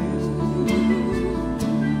sight.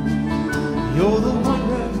 You're the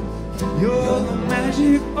wonder, you're the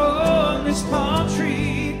magic on this palm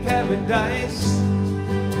tree having dice.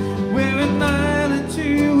 We're an island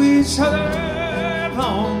to each other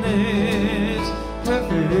on this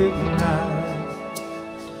perfect night.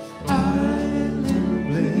 Island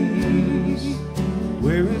bliss,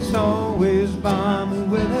 where it's always balmy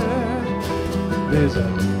weather. There's a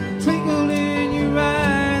twinkle in your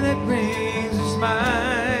eye that brings a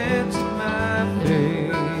smile to my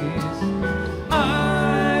face.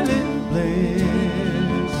 Island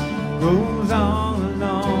bliss goes on and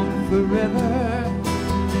on forever.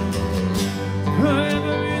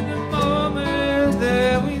 Forever in the moment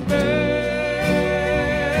that we met.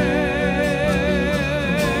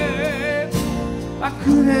 I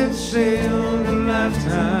could have sailed a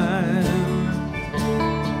lifetime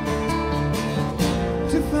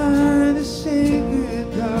to find a sacred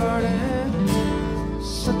garden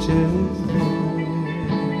such as this.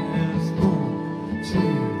 1, 2,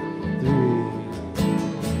 3.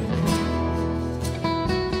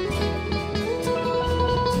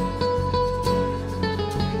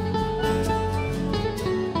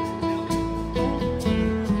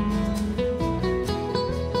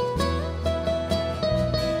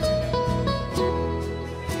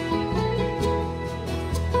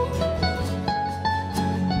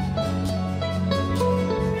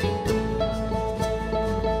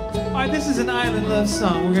 This is an island love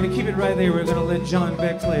song. We're going to keep it right there. We're going to let John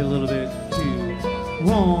Beck play a little bit, too.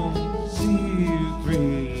 1, 2,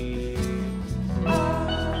 3.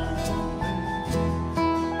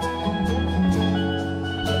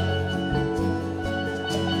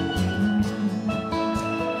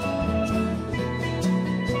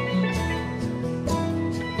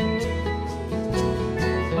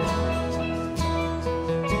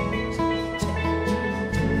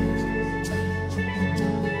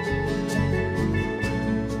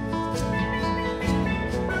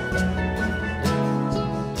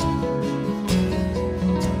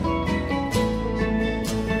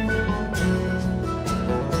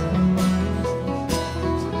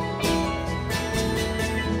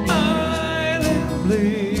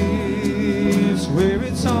 Where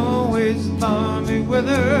it's always balmy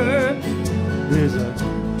weather. There's a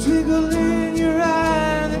twinkle in your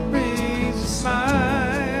eye that brings a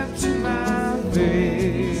smile to my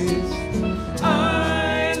face.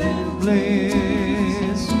 Island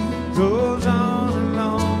bliss goes on and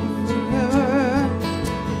on forever.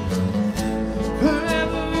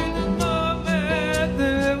 Forever in the moment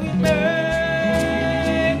that we met.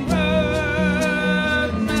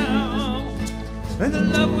 Right now, and the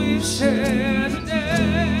love we share today.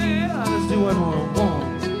 Let's do one more.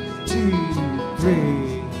 1, 2,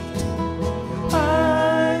 3.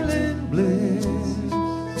 Island bliss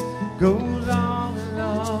goes on and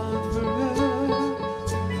on forever.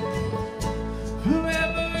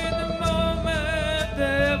 Forever in the moment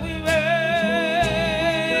that we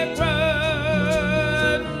make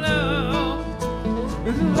right now.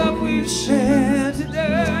 And the love we share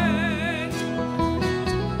today.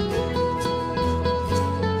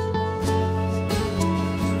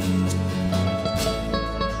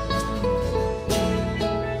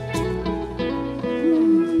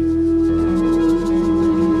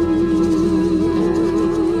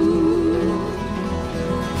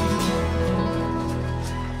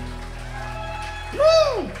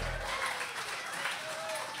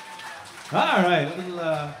 All right, a little,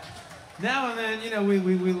 now and then, you know, we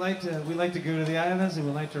like to go to the islands and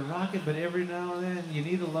we like to rock it, but every now and then you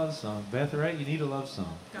need a love song. Beth, right? You need a love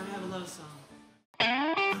song. Gotta have a love song.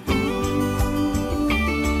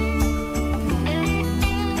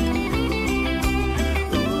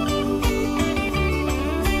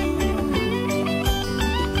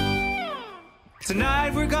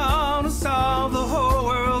 Tonight we're gonna solve the whole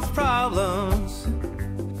world's problems.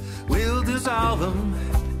 We'll dissolve them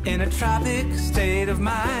in a tropic state of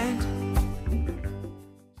mind.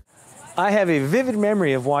 I have a vivid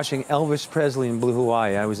memory of watching Elvis Presley in Blue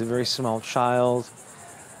Hawaii. I was a very small child.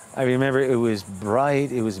 I remember it was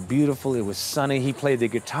bright, it was beautiful, it was sunny. He played the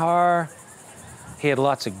guitar. He had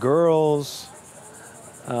lots of girls.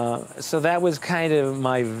 So that was kind of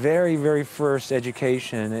my very, very first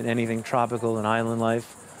education in anything tropical and island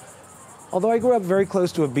life. Although I grew up very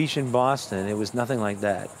close to a beach in Boston, it was nothing like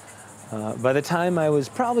that. By the time I was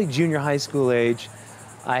probably junior high school age,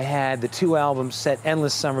 I had the 2 albums set,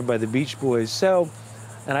 Endless Summer by the Beach Boys. And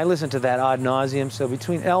I listened to that ad nauseum. So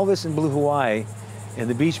between Elvis and Blue Hawaii and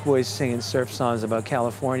the Beach Boys singing surf songs about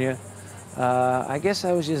California, I guess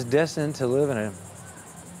I was just destined to live in a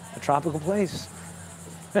tropical place.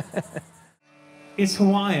 It's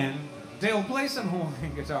Hawaiian. Dale, play some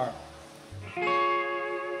Hawaiian guitar.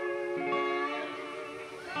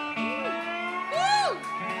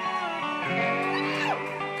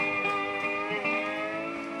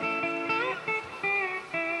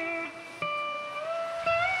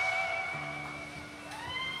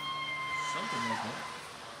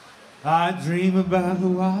 I dream about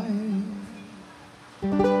Hawaii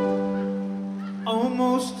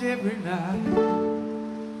almost every night.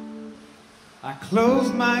 I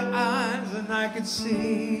close my eyes and I can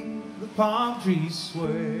see the palm trees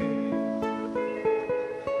sway.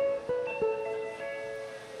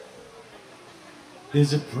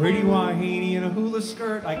 There's a pretty Wahine in a hula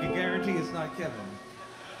skirt. I can guarantee it's not Kevin.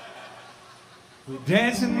 We're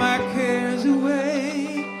dancing my cares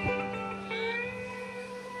away.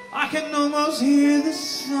 I can almost hear the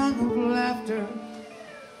song of laughter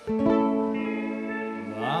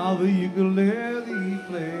while the ukulele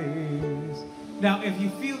plays. Now, if you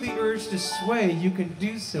feel the urge to sway, you can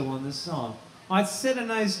do so on the song. I'd set a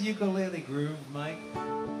nice ukulele groove, Mike.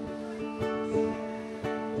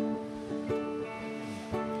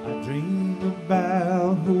 I dream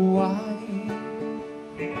about Hawaii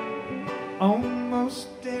almost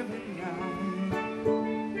every night.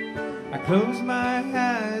 I close my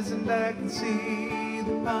eyes and I can see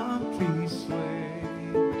the palm trees sway.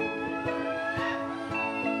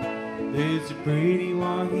 There's a pretty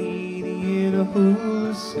Wahine in a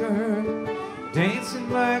hula skirt, dancing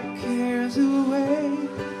my cares away.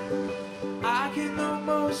 I can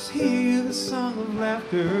almost hear the song of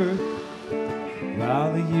laughter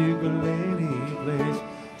while the ukulele plays.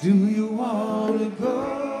 Do you want to go?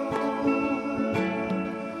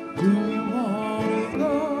 Do you want to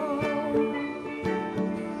go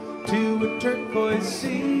to a turquoise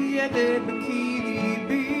sea and a bikini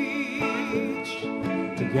beach,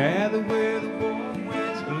 together where the warm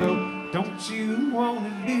winds blow? Don't you want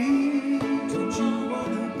to be? Don't you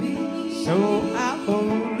want to be so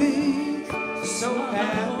happy, so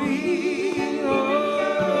happy?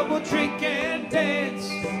 Oh, we'll drink and dance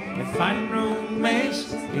and find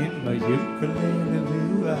romance in my ukulele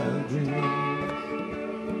luau dream.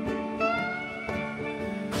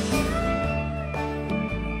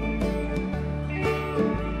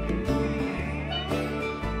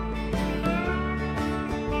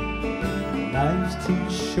 Life's too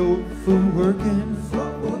short for working,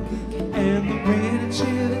 and the rain and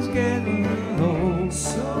chill is getting low.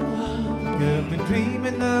 So I've been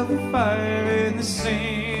dreaming of a fire in the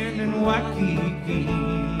sand in Waikiki.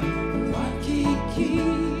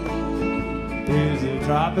 There's a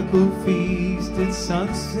tropical feast at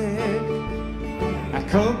sunset, a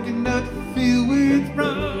coconut filled with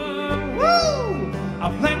rum. Woo! A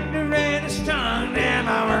blender and a strong, and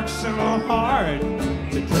I work so hard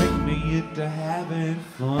to drink me into having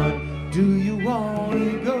fun. Do you want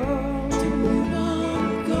to go? Do you want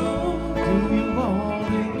to go? Do you want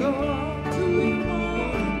to go? Do you want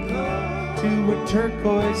to go to a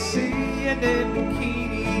turquoise sea and a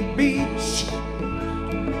bikini beach,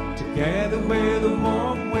 together where the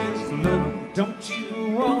warm winds blow? Don't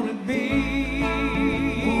you want to be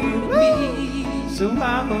so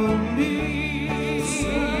lonely?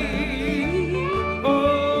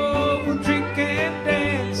 Oh, we'll drink and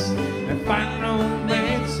dance and find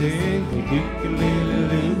romance in the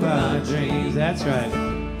ukulele luau dreams. That's right.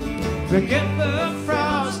 Forget the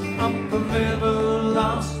frost, I'm forever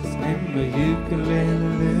lost in the ukulele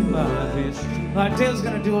luau dreams. All right, Dale's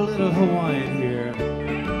gonna do a little Hawaiian here.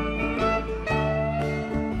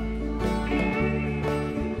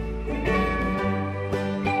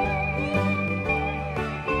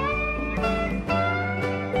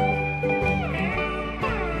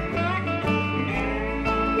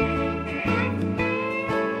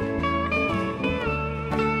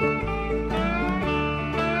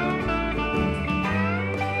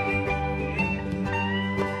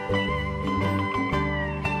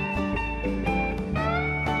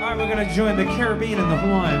 We're gonna join the Caribbean and the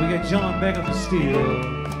Hawaiian. We got John back on the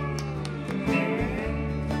steel.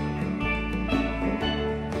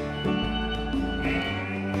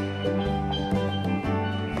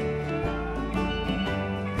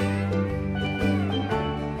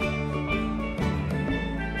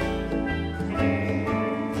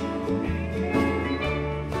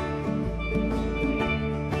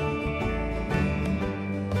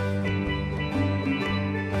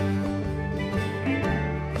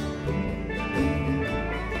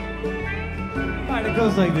 It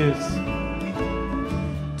goes like this.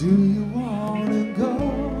 Do you want to go?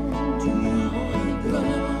 Do you want to go?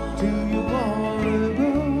 Do you want to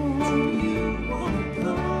go? Do you want to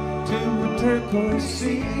go to a turquoise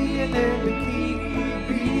sea and a bikini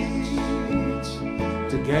beach,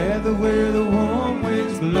 together where the warm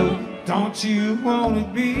winds blow? Don't you want to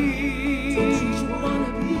be? Don't you want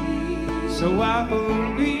to be so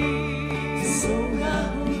happy? So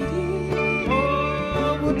happy.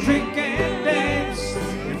 Oh, we'll drink and dance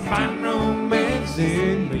and find romance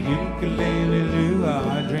in the ukulele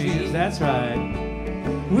luau dreams. That's right.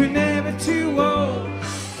 We never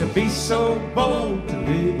Be so bold to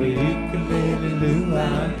live where you can live and live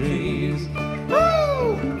our dreams.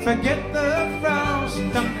 Woo! Forget the frowns,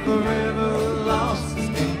 not forever lost.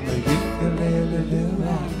 Where you can live and live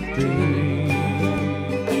our dreams.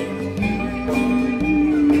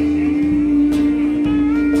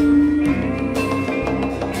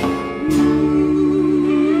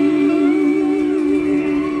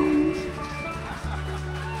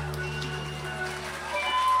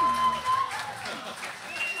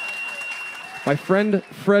 My friend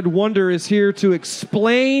Fred Wonder is here to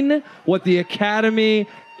explain what the Academy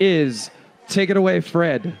is. Take it away,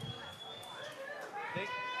 Fred.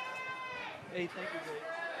 Hey,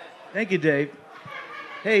 thank you, Dave.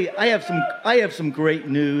 Hey, I have some great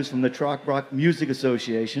news from the Trop Rock Music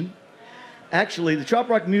Association. Actually, the Trop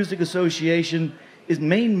Rock Music Association's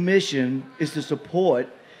main mission is to support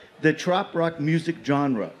the Trop Rock music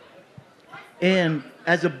genre. And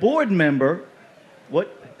as a board member,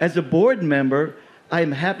 I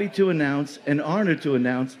am happy to announce and honored to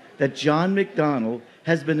announce that John McDonald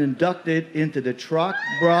has been inducted into the Trop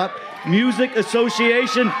Rock Music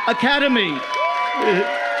Association Academy.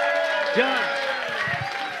 John.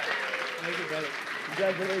 Thank you, brother.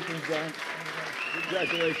 Congratulations, John.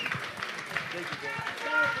 Congratulations. Thank you,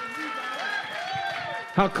 John.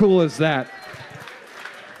 How cool is that?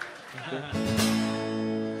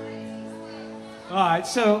 All right,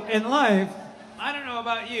 so in life, I don't know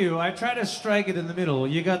about you, I try to strike it in the middle.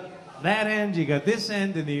 You got that end, you got this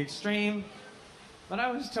end in the extreme. But I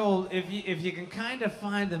was told if you can kind of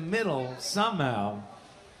find the middle somehow,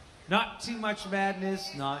 not too much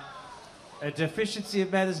madness, not a deficiency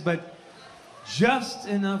of madness, but just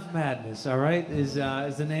enough madness, all right, is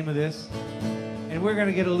the name of this. And we're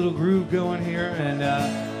gonna get a little groove going here, and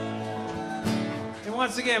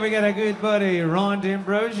once again, we got a good buddy, Ron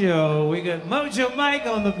D'Ambrosio. We got Mojo Mike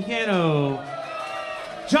on the piano.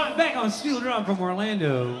 John Beck on steel drum from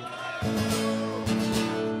Orlando.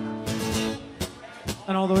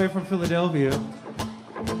 And all the way from Philadelphia,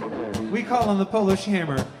 we call him the Polish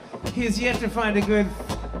Hammer. He has yet to find a good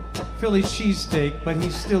Philly cheesesteak, but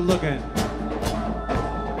he's still looking.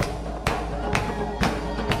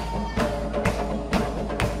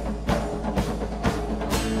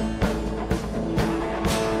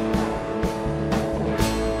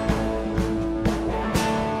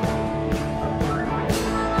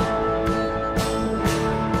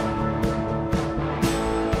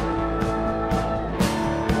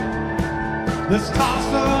 Let's toss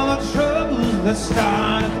all the troubles, let's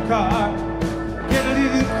start the car. Get a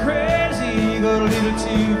little crazy, go a little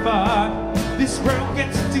too far. This world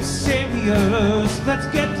gets too serious, let's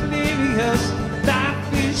get delirious.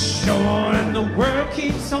 Life is short and the world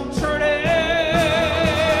keeps on turning.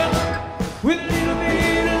 With a little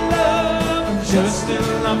bit of love and just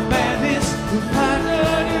enough madness, we'll find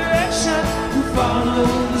a direction, we'll follow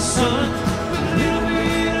the sun. With a little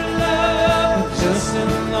bit of love and just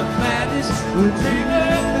enough madness, we'll dream of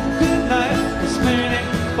the good life, it's meaning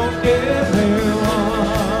for everyone.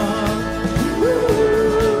 Woo.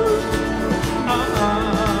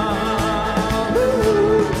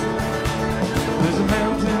 Woo. There's a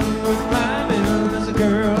mountain worth climbing, there's a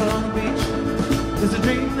girl on the beach. There's a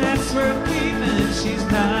dream that's worth keeping, she's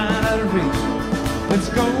not out of reach. Let's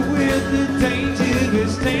go with the danger,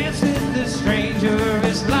 let's dance with the stranger.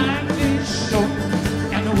 His life is short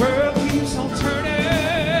and the world keeps on turning.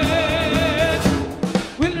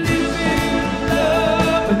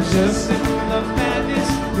 Just in the madness,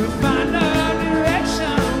 we'll find our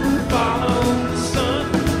direction, we'll follow the sun.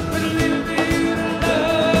 With a little bit of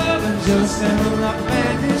love and just in the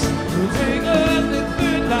madness, we'll take up the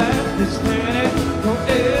good life that's planet for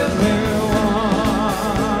everyone.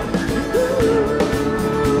 Ooh,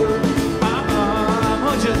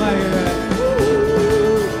 I'm just like that.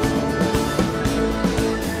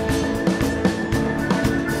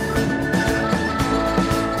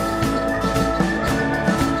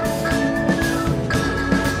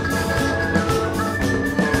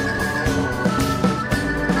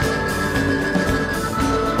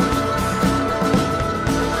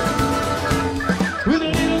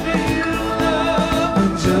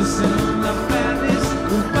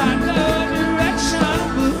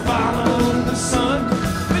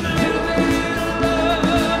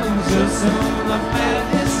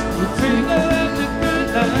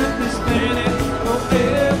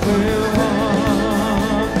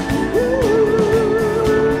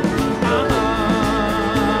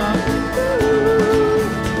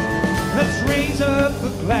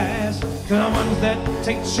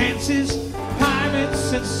 Take chances,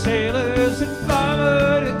 pirates and sailors and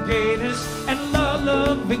Florida gators and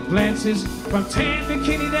loving glances from tan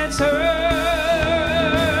bikini dancers.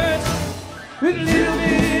 with a little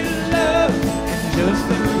bit of love and just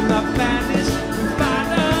enough madness. We find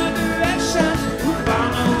our direction, we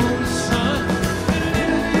follow the sun. With a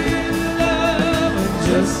little bit of love and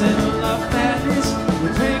just enough madness. We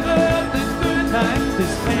bring up the good life,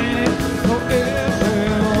 this planet for everyone.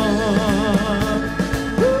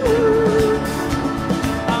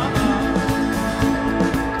 All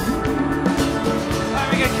right,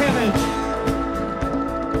 we got Kevin.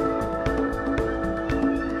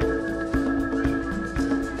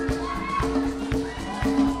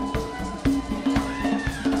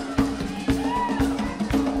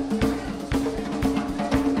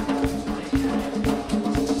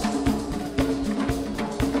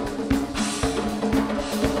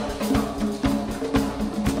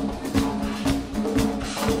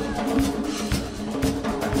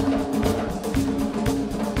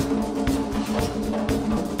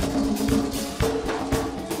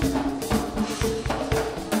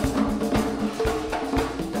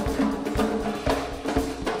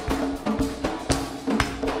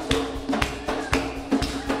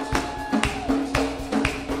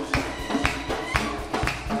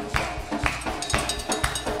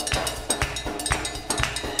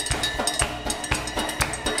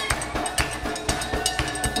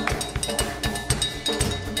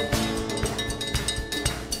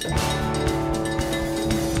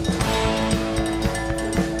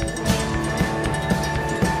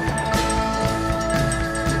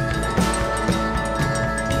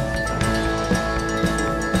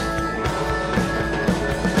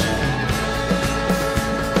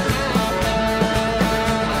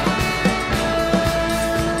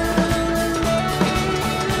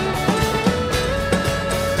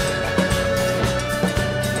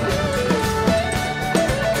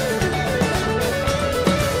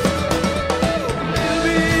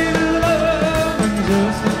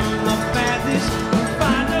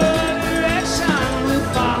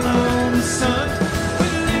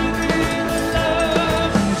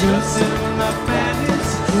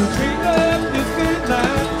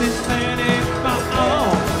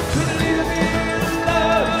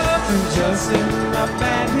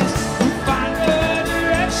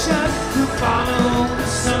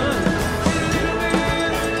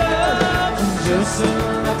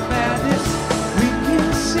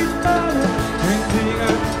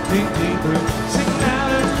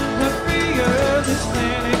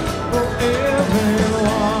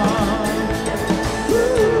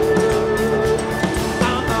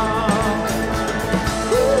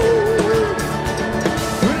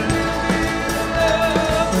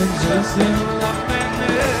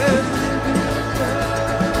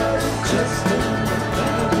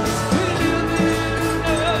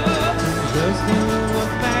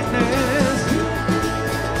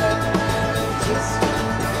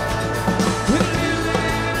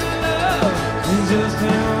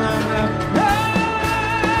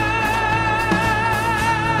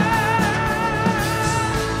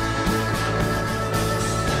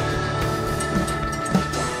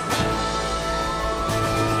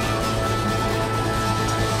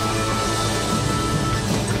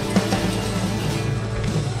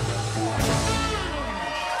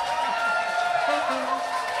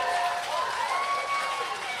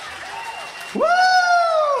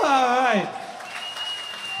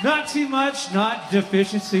 Not too much, not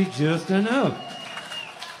deficiency, just enough.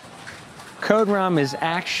 Code rum is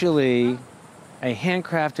actually a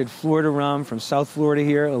handcrafted Florida rum from South Florida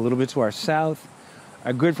here, a little bit to our south.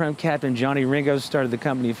 Our good friend Captain Johnny Ringo started the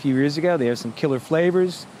company a few years ago. They have some killer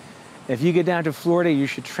flavors. If you get down to Florida, you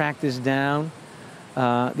should track this down.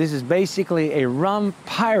 This is basically a rum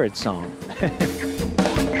pirate song.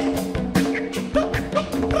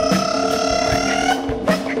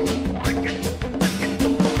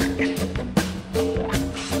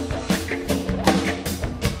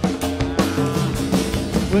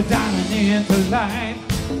 We're diving into life,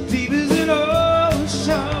 deep as an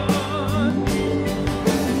ocean,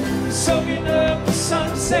 soaking up the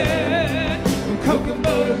sunset,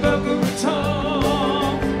 Kokomo to Boca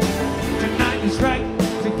Raton. Tonight is right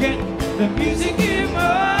to get the music in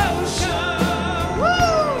motion.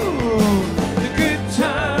 Woo! The good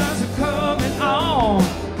times are coming on,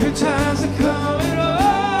 good times are coming on.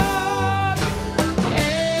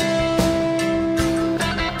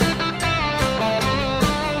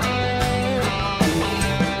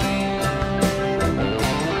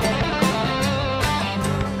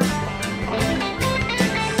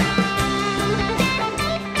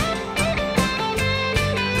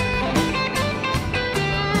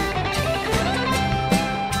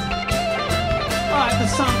 The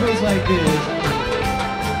song goes like this.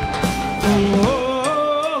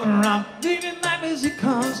 Oh, I'm living life as it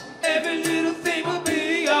comes. Every little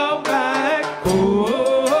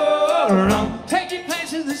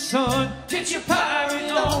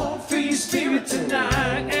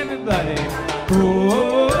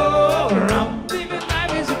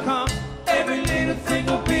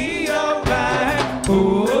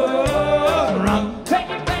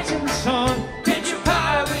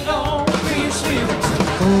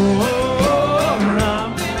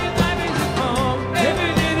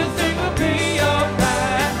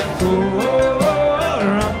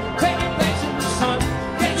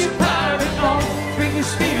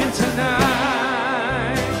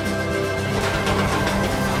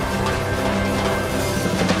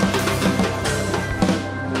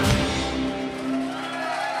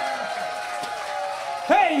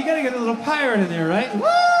pirate in there, right? Woo!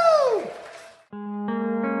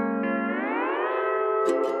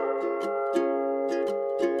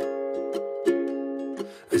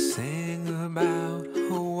 I sing about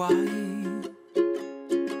Hawaii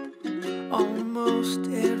almost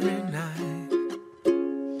every night.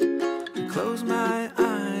 I close my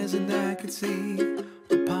eyes and I could see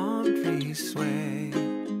the palm trees sway.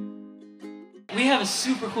 We have a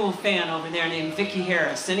super cool fan over there named Vicki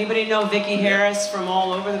Harris. Anybody know Vicki Harris from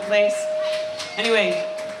all over the place? Anyway,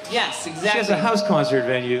 yes, exactly. She has a house concert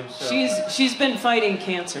venue. So. She's been fighting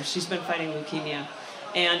cancer. She's been fighting leukemia.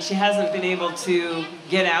 And she hasn't been able to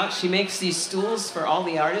get out. She makes these stools for all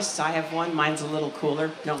the artists. I have one. Mine's a little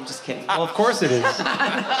cooler. No, I'm just kidding. Well, of course it is.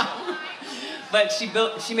 But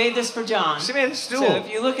she made this for John. She made a stool. So if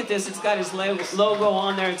you look at this, it's got his logo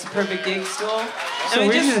on there. It's a perfect gig stool. So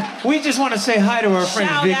we just want to say hi to our friend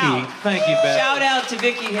Vicki. Out. Thank you, Beth. Shout out to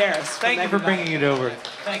Vicki Harris. Thank you for bringing it over.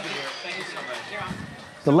 Thank you, dear. Thank you so much. You're on.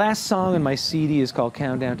 The last song on my CD is called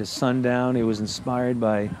Countdown to Sundown. It was inspired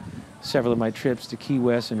by several of my trips to Key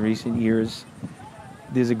West in recent years.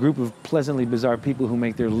 There's a group of pleasantly bizarre people who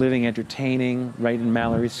make their living entertaining right in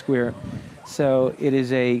Mallory Square. So it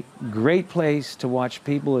is a great place to watch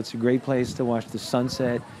people. It's a great place to watch the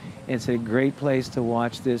sunset. It's a great place to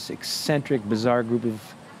watch this eccentric, bizarre group of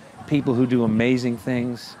people who do amazing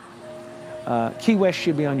things. Key West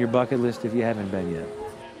should be on your bucket list if you haven't been yet.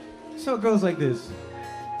 So it goes like this.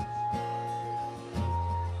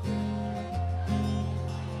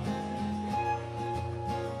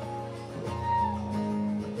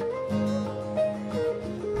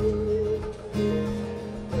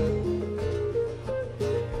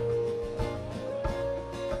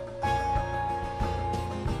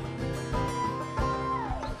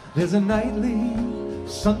 There's a nightly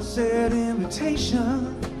sunset invitation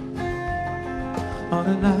on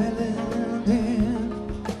an island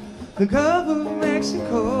in the Gulf of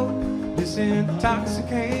Mexico. This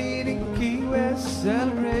intoxicating Key West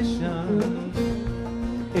celebration.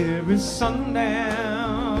 Every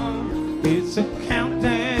sundown, it's a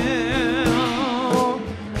countdown.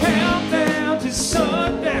 Countdown to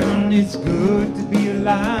sundown, it's good to be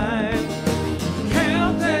alive.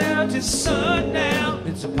 Countdown to sundown,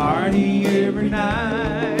 it's a party every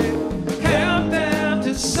night. Countdown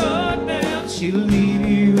to sundown, she'll leave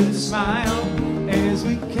you with a smile as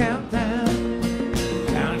we count down.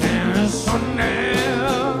 Countdown to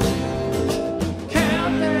sundown.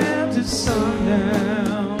 Countdown to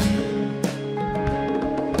sundown.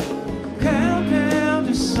 Countdown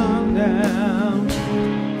to sundown.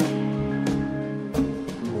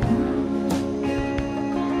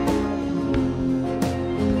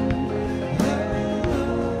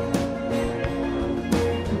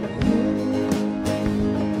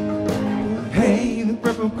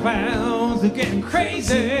 Purple clouds are getting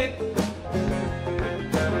crazy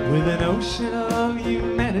with an ocean of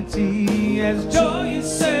humanity as joy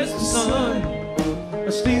says the sun.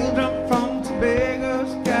 A steel drum from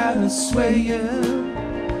Tobago's got us swaying.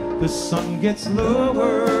 The sun gets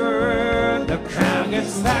lower, the crowd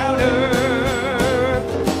gets louder.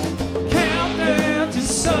 Countdown to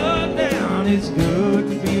sundown, it's good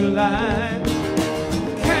to be alive.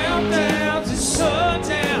 Countdown to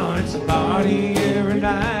sundown, it's a party every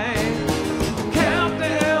night.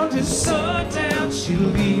 Countdown to sundown, she'll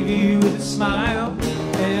leave you with a smile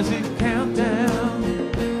as we count down.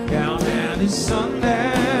 Countdown to sundown.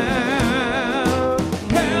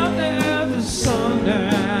 Countdown to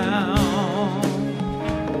sundown.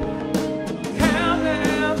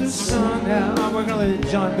 Countdown to sundown. We're gonna let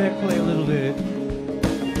John Beck play a little bit.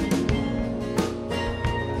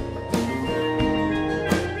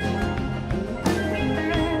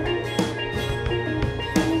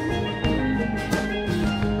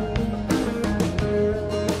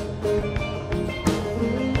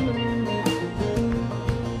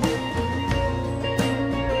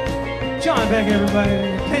 John Beck, everybody.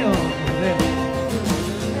 Hang on.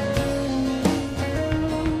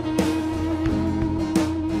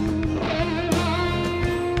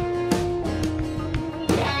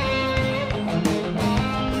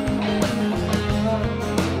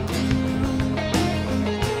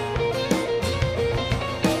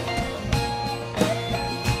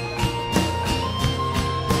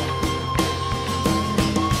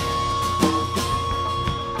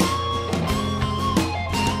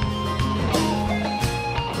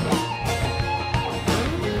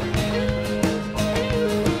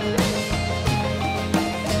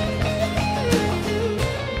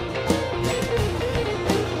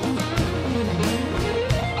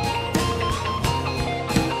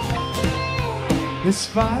 This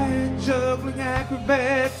fire juggling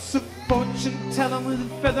acrobats of fortune teller with a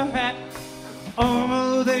feather hat.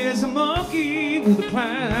 Oh, there's a monkey with a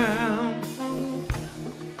crown.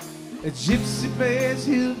 A gypsy plays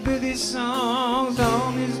hillbilly songs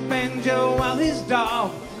on his banjo while his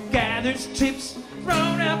dog gathers chips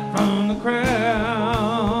thrown out from the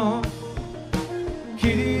crowd.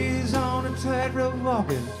 Kitty's on a tightrope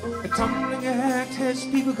walking, a tumbling act has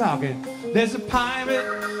people gawking. There's a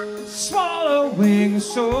pirate swallowing a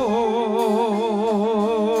sword.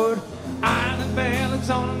 Island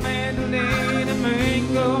ballads on a mandolin, a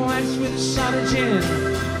mango ice with a shot of gin.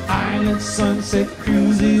 Island sunset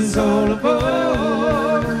cruises all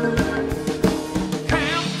aboard.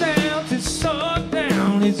 Countdown to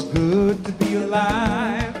sundown, it's good to be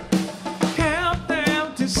alive.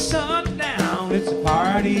 Countdown to sundown, it's a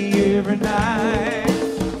party every night.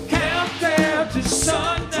 Countdown to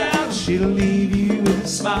sundown, she'll leave you with a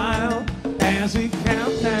smile as we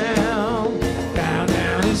count down, down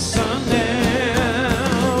to sundown.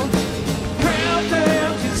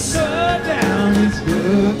 Countdown to sundown, it's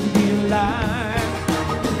good to be alive.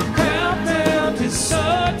 Countdown to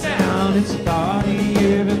sundown, it's a party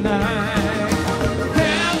every night.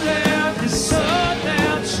 Countdown to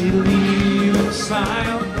sundown, she'll leave you with a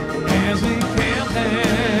smile as we count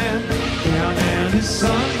down, down to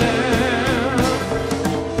sundown.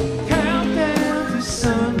 Countdown to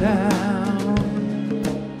sundown.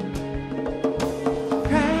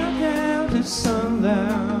 Countdown to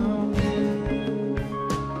sundown.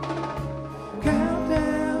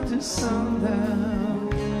 Countdown to sundown.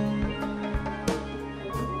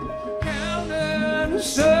 Countdown to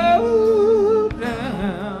sundown.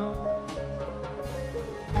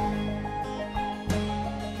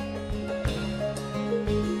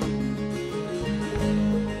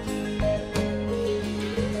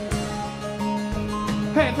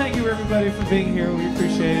 Hey, thank you everybody for being here. We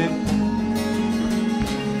appreciate it.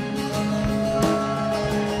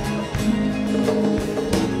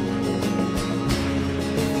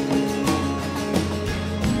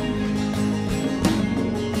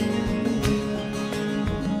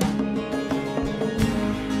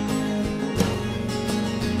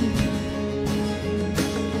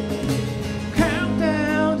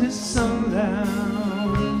 Countdown to sundown.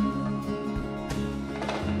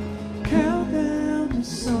 Countdown to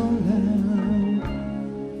sundown.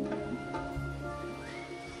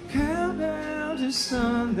 Countdown to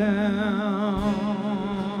sundown.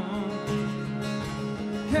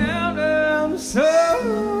 Countdown to sundown.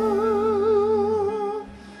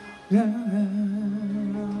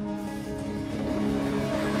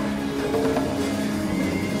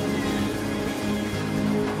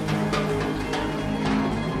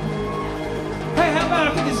 Hey, how about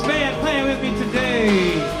if this band playing with me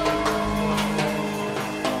today?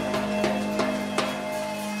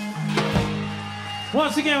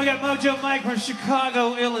 Once again, we got Mojo Mike from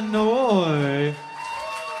Chicago, Illinois.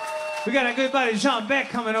 We got our good buddy John Beck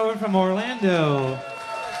coming over from Orlando.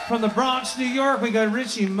 From the Bronx, New York, we got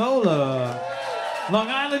Richie Mola. Long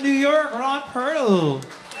Island, New York, Ron Pirtle.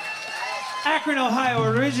 Akron, Ohio,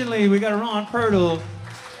 originally, we got Ron Pirtle.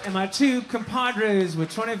 And my two compadres with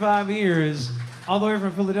 25 years, all the way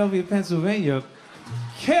from Philadelphia, Pennsylvania,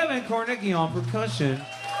 Kevin Kornicki on percussion.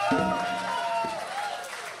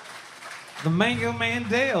 The Mango Man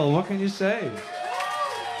Dale, what can you say?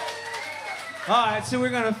 All right, so we're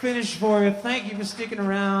gonna finish for you. Thank you for sticking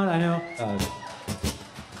around. I know.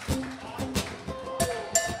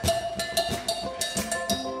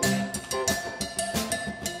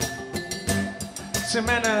 So no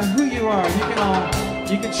matter who you are,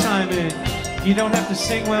 you can chime in. You don't have to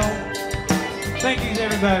sing well. Thank you,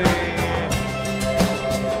 everybody.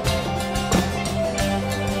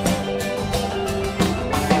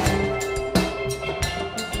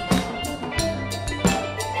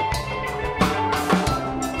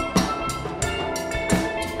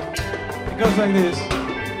 Goes like this.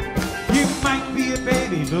 You might be a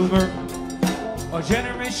baby boomer or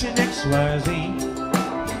Generation XYZ.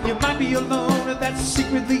 You might be a loner that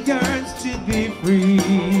secretly yearns to be free.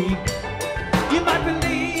 You might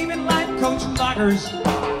believe in life coach lockers.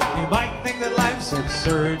 You might think that life's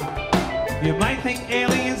absurd. You might think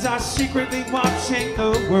aliens are secretly watching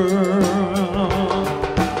the world.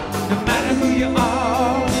 No matter who you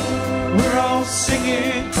are, we're all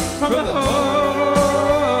singing from the heart.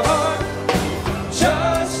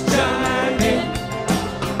 Just chime in.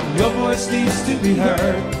 Your voice needs to be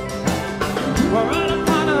heard. We're on a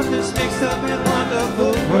part of this mixed up and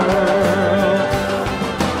wonderful world.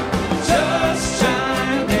 Just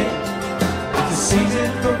chime in. It's a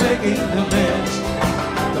season for making amends.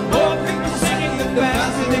 The more people singing, the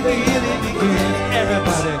faster the healing begins.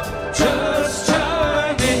 Everybody, just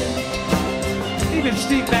chime in.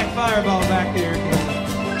 fireball back there.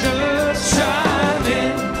 Just chime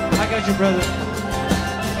in. I got you, brother.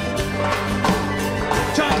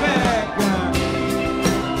 Chime back.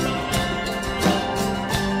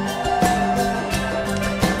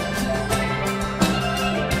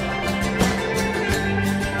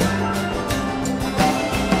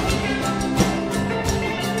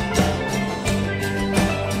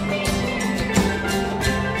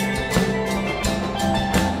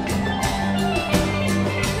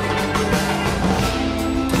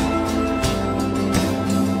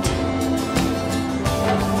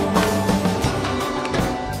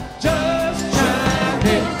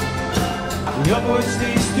 Your voice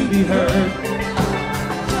needs to be heard.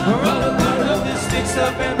 We're all a part of this mixed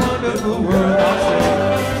up and wonderful world.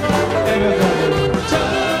 Everybody,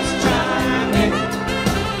 just chime in.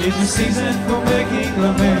 It's a season for making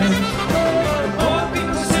amends. The more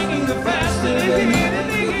people singing, the faster they hit in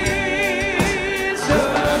the end.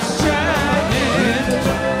 Just chime in.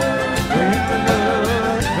 Bring the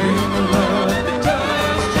love, bring the love.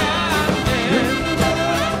 Just chime in.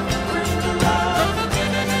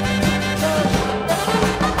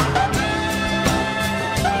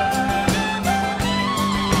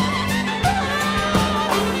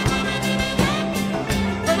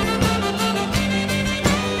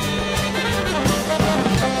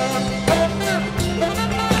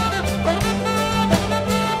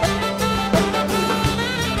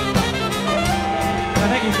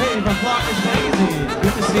 From BREVARD Magazine.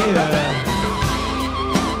 Good to see you.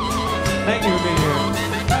 Thank you for being here.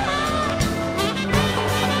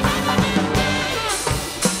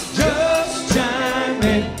 Just chime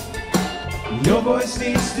in. Your voice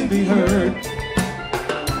needs to be heard.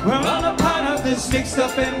 We're all a part of this mixed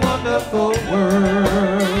up and wonderful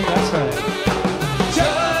world. That's right.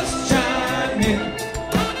 Just chime in.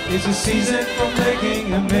 It's a season for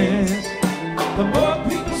making amends. The more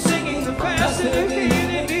people singing, the faster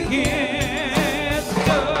they begin.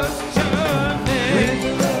 Just chime in. Bring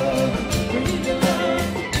the love, bring the love,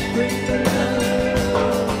 bring the love.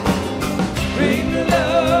 Bring the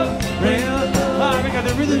love, bring the love. All right, we got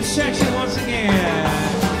the rhythm section once again.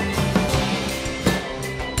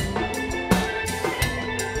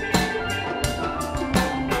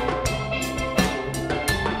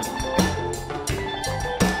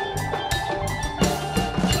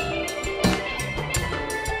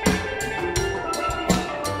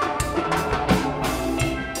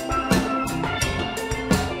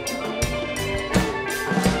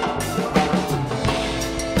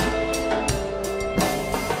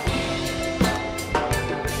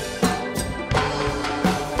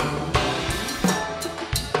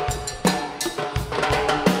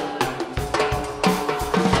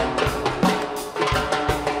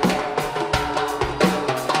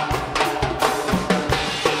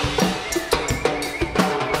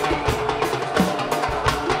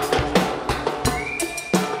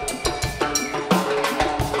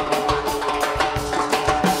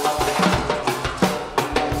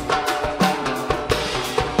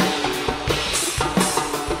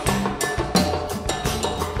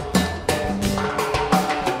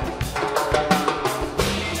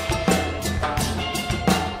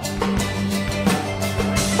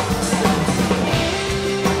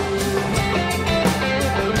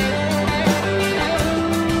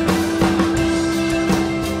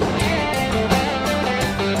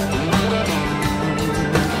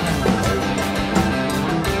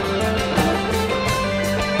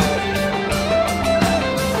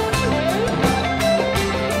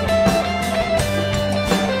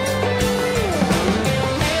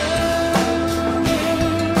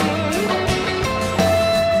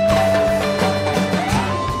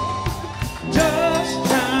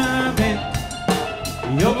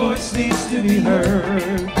 To be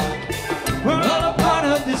heard. We're all a part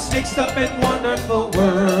of this mixed up and wonderful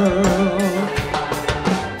world.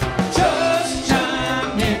 Just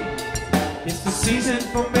chime in. It's the season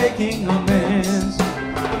for making amends.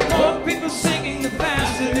 The more people singing, the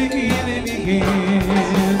faster the healing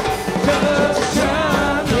begins. Just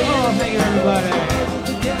chime in. Oh, thank you, everybody.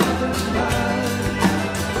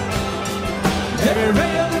 Every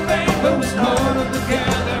ray of the rainbow is part of the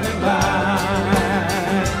gathering light.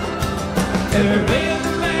 Every ray of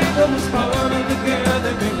the rainbow was part of the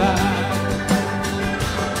gathering light.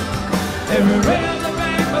 Every ray of the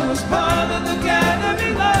rainbow was part of the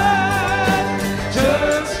gathering light.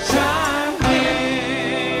 Just chime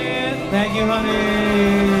in. Thank you, honey.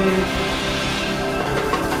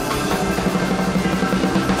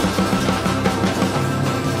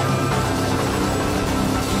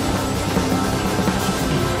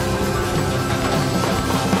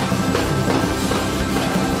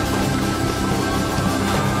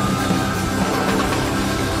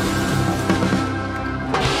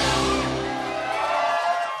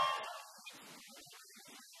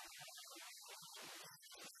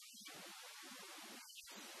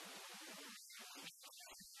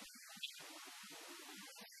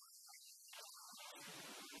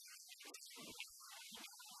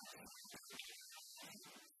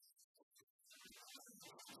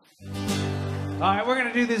 All right, we're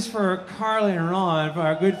gonna do this for Carly and Ron, for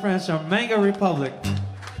our good friends from Mango Republic.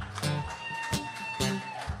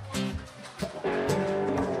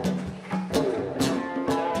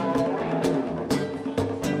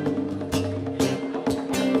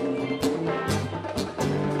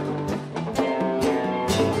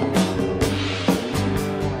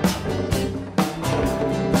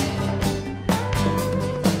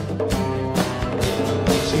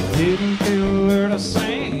 Didn't feel a word I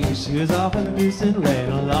sang. She was off in the distant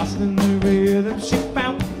land, lost in the rhythm. She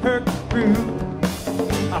found her groove.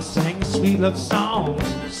 I sang a sweet love song,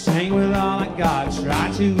 sang with all I got.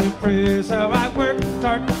 Tried to impress her. I worked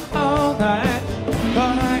hard all night,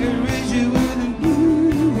 thought I could reach you with the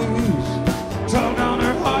blues. Tugged on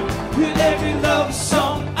her heart with every love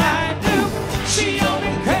song I do. She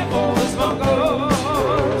only cared for the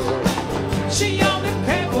bongos. She only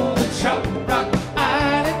cared for the chop rock.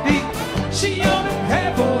 She only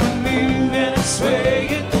cared for the moving and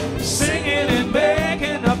swaying, singing and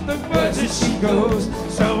making up the words as she goes.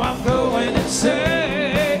 So I'm going to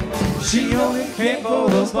say, she only cared for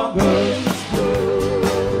those bongos.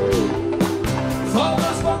 For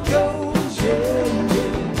those bongos, yeah,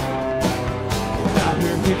 yeah. Got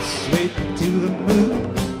her hips swaying to the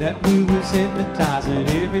move. That move was hypnotizing.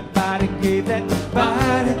 Everybody gave that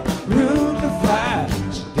body room to fly.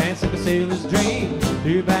 She danced like a sailor's dream.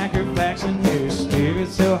 Threw back her flax and her spirit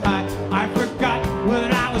so high, I forgot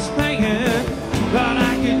what I was thinking. Thought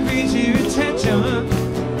I could reach your attention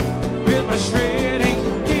with my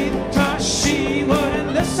shredding guitar. She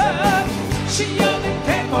wouldn't listen. She only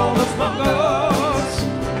came for those bongos.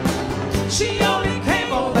 She only came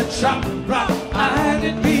for the chop rock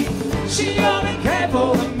R&B. She only came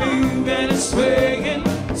for the moving and swinging,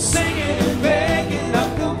 singing and making up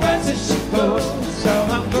the words as she goes. So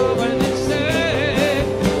I'm going to say,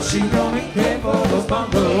 she only cared for those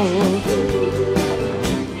bongos.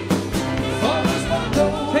 For those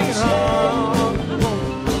bongos. Take it on.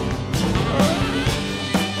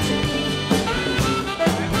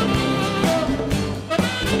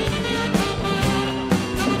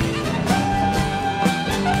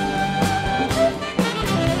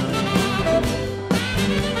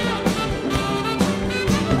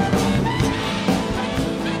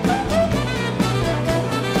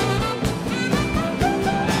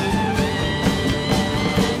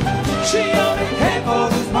 She only cared for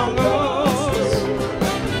those bongos.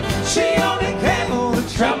 She only cared for the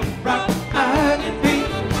trap rock R&B.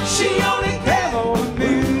 She only cared for the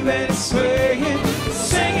moving and swaying,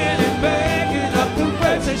 singing and making up the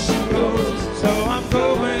words as she goes. So I'm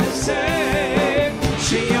going to say,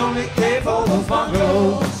 she only cared for those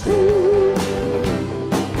bongos.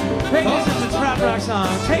 Hey, this is a trap rock song.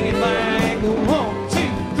 Take it like 1, 2,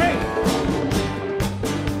 3.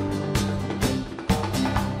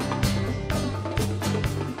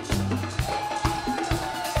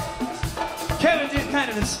 Kevin did kind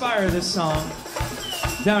of inspire this song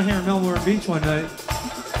down here in Melbourne Beach one night.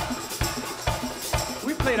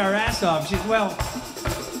 We played our ass off. She said, well,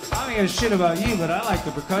 I don't give a shit about you, but I like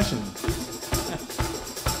the percussion.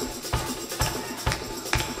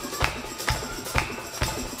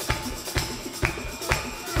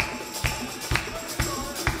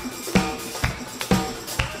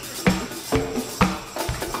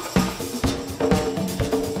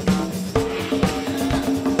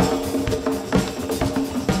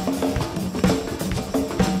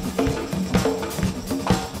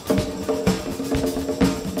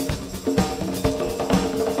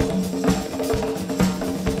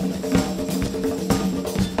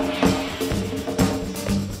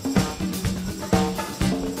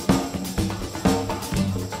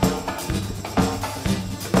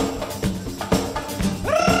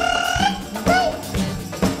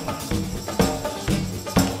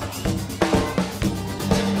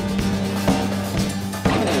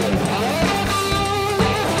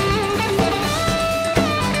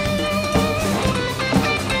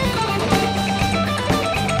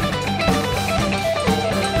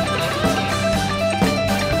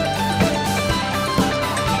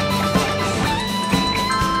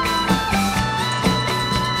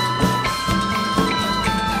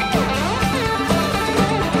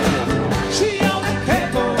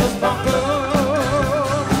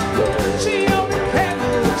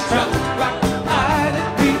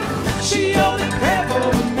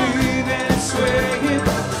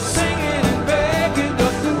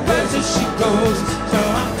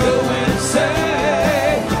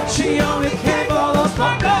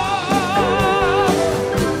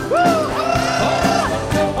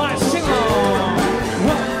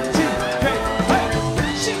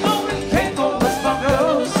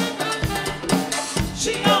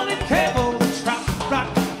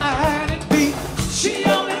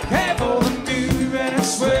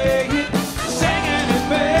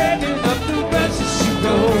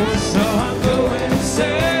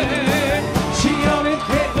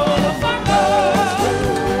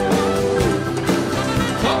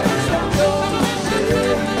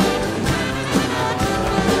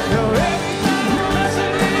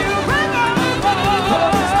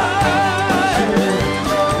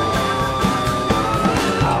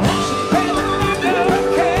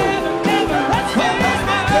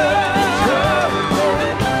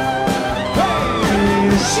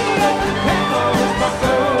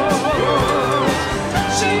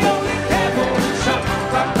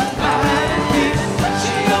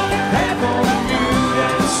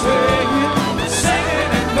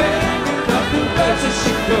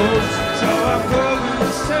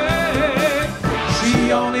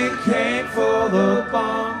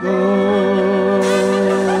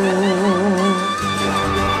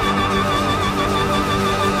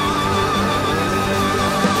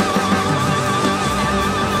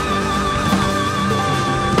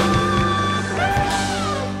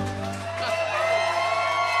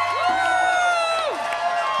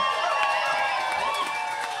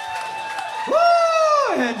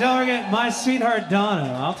 And don't forget my sweetheart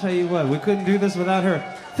Donna. I'll tell you what, we couldn't do this without her.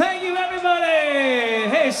 Thank you, everybody.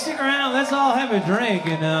 Hey, stick around. Let's all have a drink,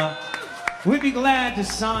 and we'd be glad to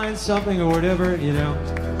sign something or whatever, you know.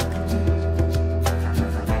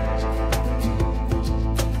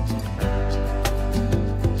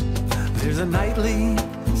 There's a nightly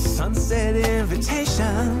sunset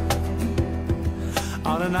invitation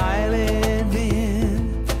on an island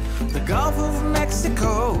in the Gulf of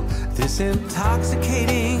Mexico. This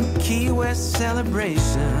intoxicating Key West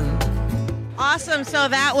celebration. Awesome. So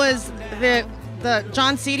that was the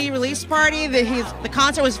John CD release party. The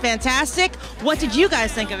concert was fantastic. What did you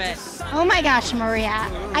guys think of it? Oh my gosh, Maria.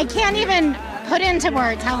 I can't even put into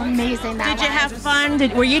words how amazing that was. Did you have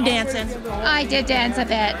fun? Were you dancing? I did dance a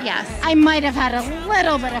bit, yes. I might have had a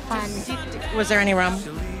little bit of fun. Was there any rum?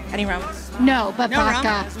 Any rum? No, but No vodka.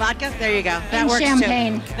 rum? Vodka? There you go. That And works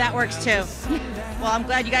champagne. too. That works too. Well, I'm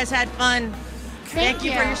glad you guys had fun. Thank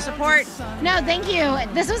you for your support. No, thank you.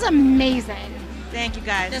 This was amazing. Thank you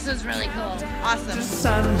guys. This was really cool. Awesome.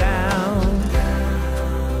 Sundown.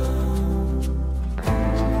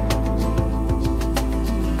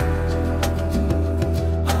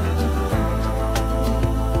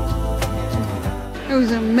 It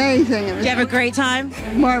was amazing. It was Did you have a great time?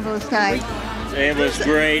 marvelous time. It was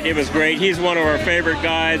great. It was great. He's one of our favorite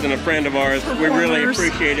guys and a friend of ours. We really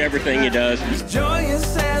appreciate everything he does.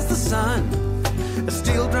 Joyous as the sun, a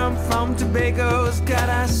steel drum from Tobago's got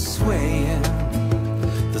us swaying.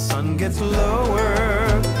 The sun gets lower,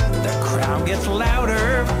 the crowd gets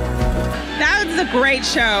louder. That was a great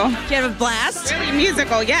show. Did you have a blast? Really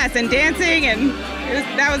musical, yes, and dancing, and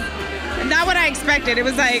that was not what I expected. It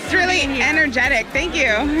was like really energetic. Thank you.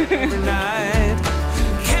 Every night,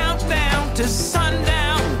 countdown to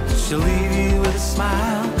sundown. She'll leave you with a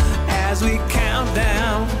smile as we count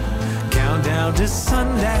down to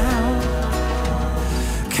sundown.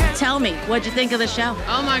 Tell me, what'd you think of the show?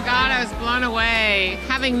 Oh my God, I was blown away.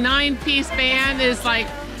 Having 9-piece band is like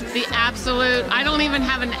the absolute, I don't even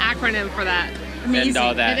have an acronym for that. And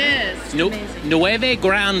all that. It is. Nueve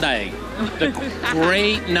Grande, the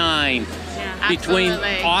great nine. Yeah, between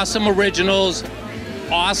absolutely. awesome originals,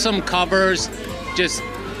 awesome covers, just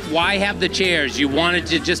why have the chairs? You wanted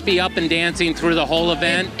to just be up and dancing through the whole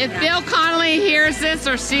event? If Bill Connolly hears this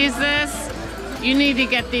or sees this, you need to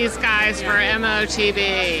get these guys for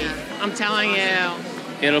MOTB. I'm telling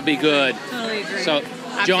you. It'll be good. Totally agree. So,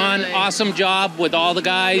 John, Absolutely. awesome job with all the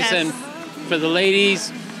guys, Yes. and for the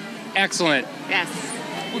ladies, excellent. Yes.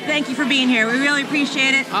 Well, thank you for being here. We really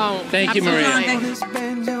appreciate it. Oh, Thank you, Maria. On his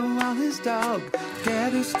banjo while his dog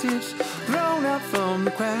gathers stitch thrown out from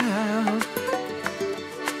the crowd.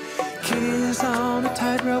 Kids on a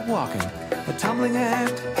tightrope walking, a tumbling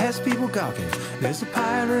act has people gawking. There's a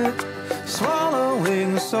pirate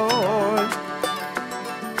swallowing a sword.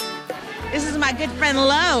 This is my good friend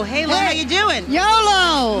Lo. Hey, Lo, how you doing?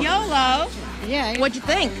 YOLO! YOLO. Yeah. What'd you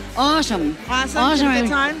think? Awesome. Awesome. Awesome. Had a good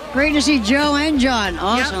time? Great to see Joe and John.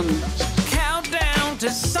 Awesome. Countdown to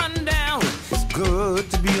sundown. It's good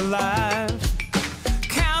to be alive.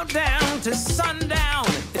 Countdown to sundown.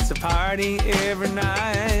 It's a party every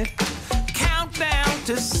night. Countdown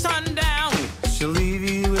to sundown. She'll leave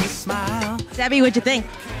you with a smile. Debbie, what'd you think?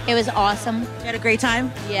 It was awesome. You had a great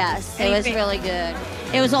time? Yes, it Any was fa- really good.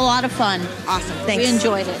 It was a lot of fun. Awesome. Thanks. We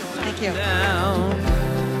enjoyed it. Thank you.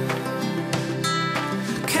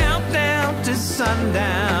 Countdown to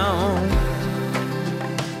sundown.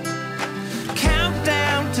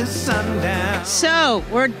 Countdown to sundown. So,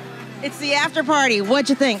 it's the after party. What'd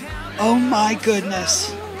you think? Oh my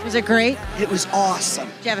goodness. Was it great? It was awesome.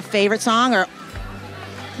 Did you have a favorite song or?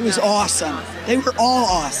 It was awesome. They were all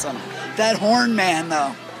awesome. That horn man,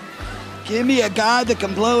 though. Give me a guy that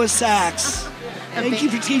can blow a sax. Thank you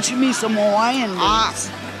for teaching me some Hawaiian moves.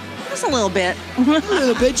 Just a little bit. A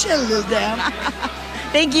little bit. Shut a little down.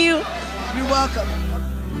 Thank you. You're welcome.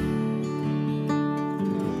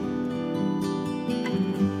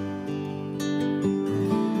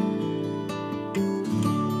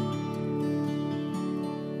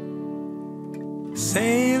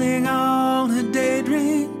 Sailing on a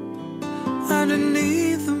daydream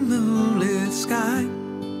underneath the moonlit sky.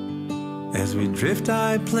 As we drift,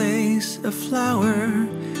 I place a flower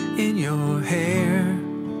in your hair.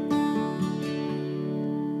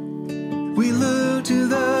 We look to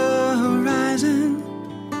the horizon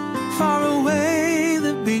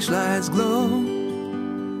lights glow.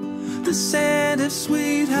 The scent of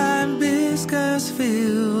sweet hibiscus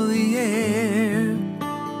fill the air.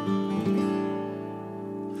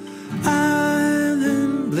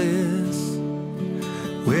 Island bliss,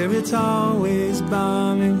 where it's always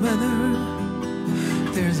balmy weather.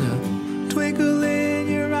 There's a twinkle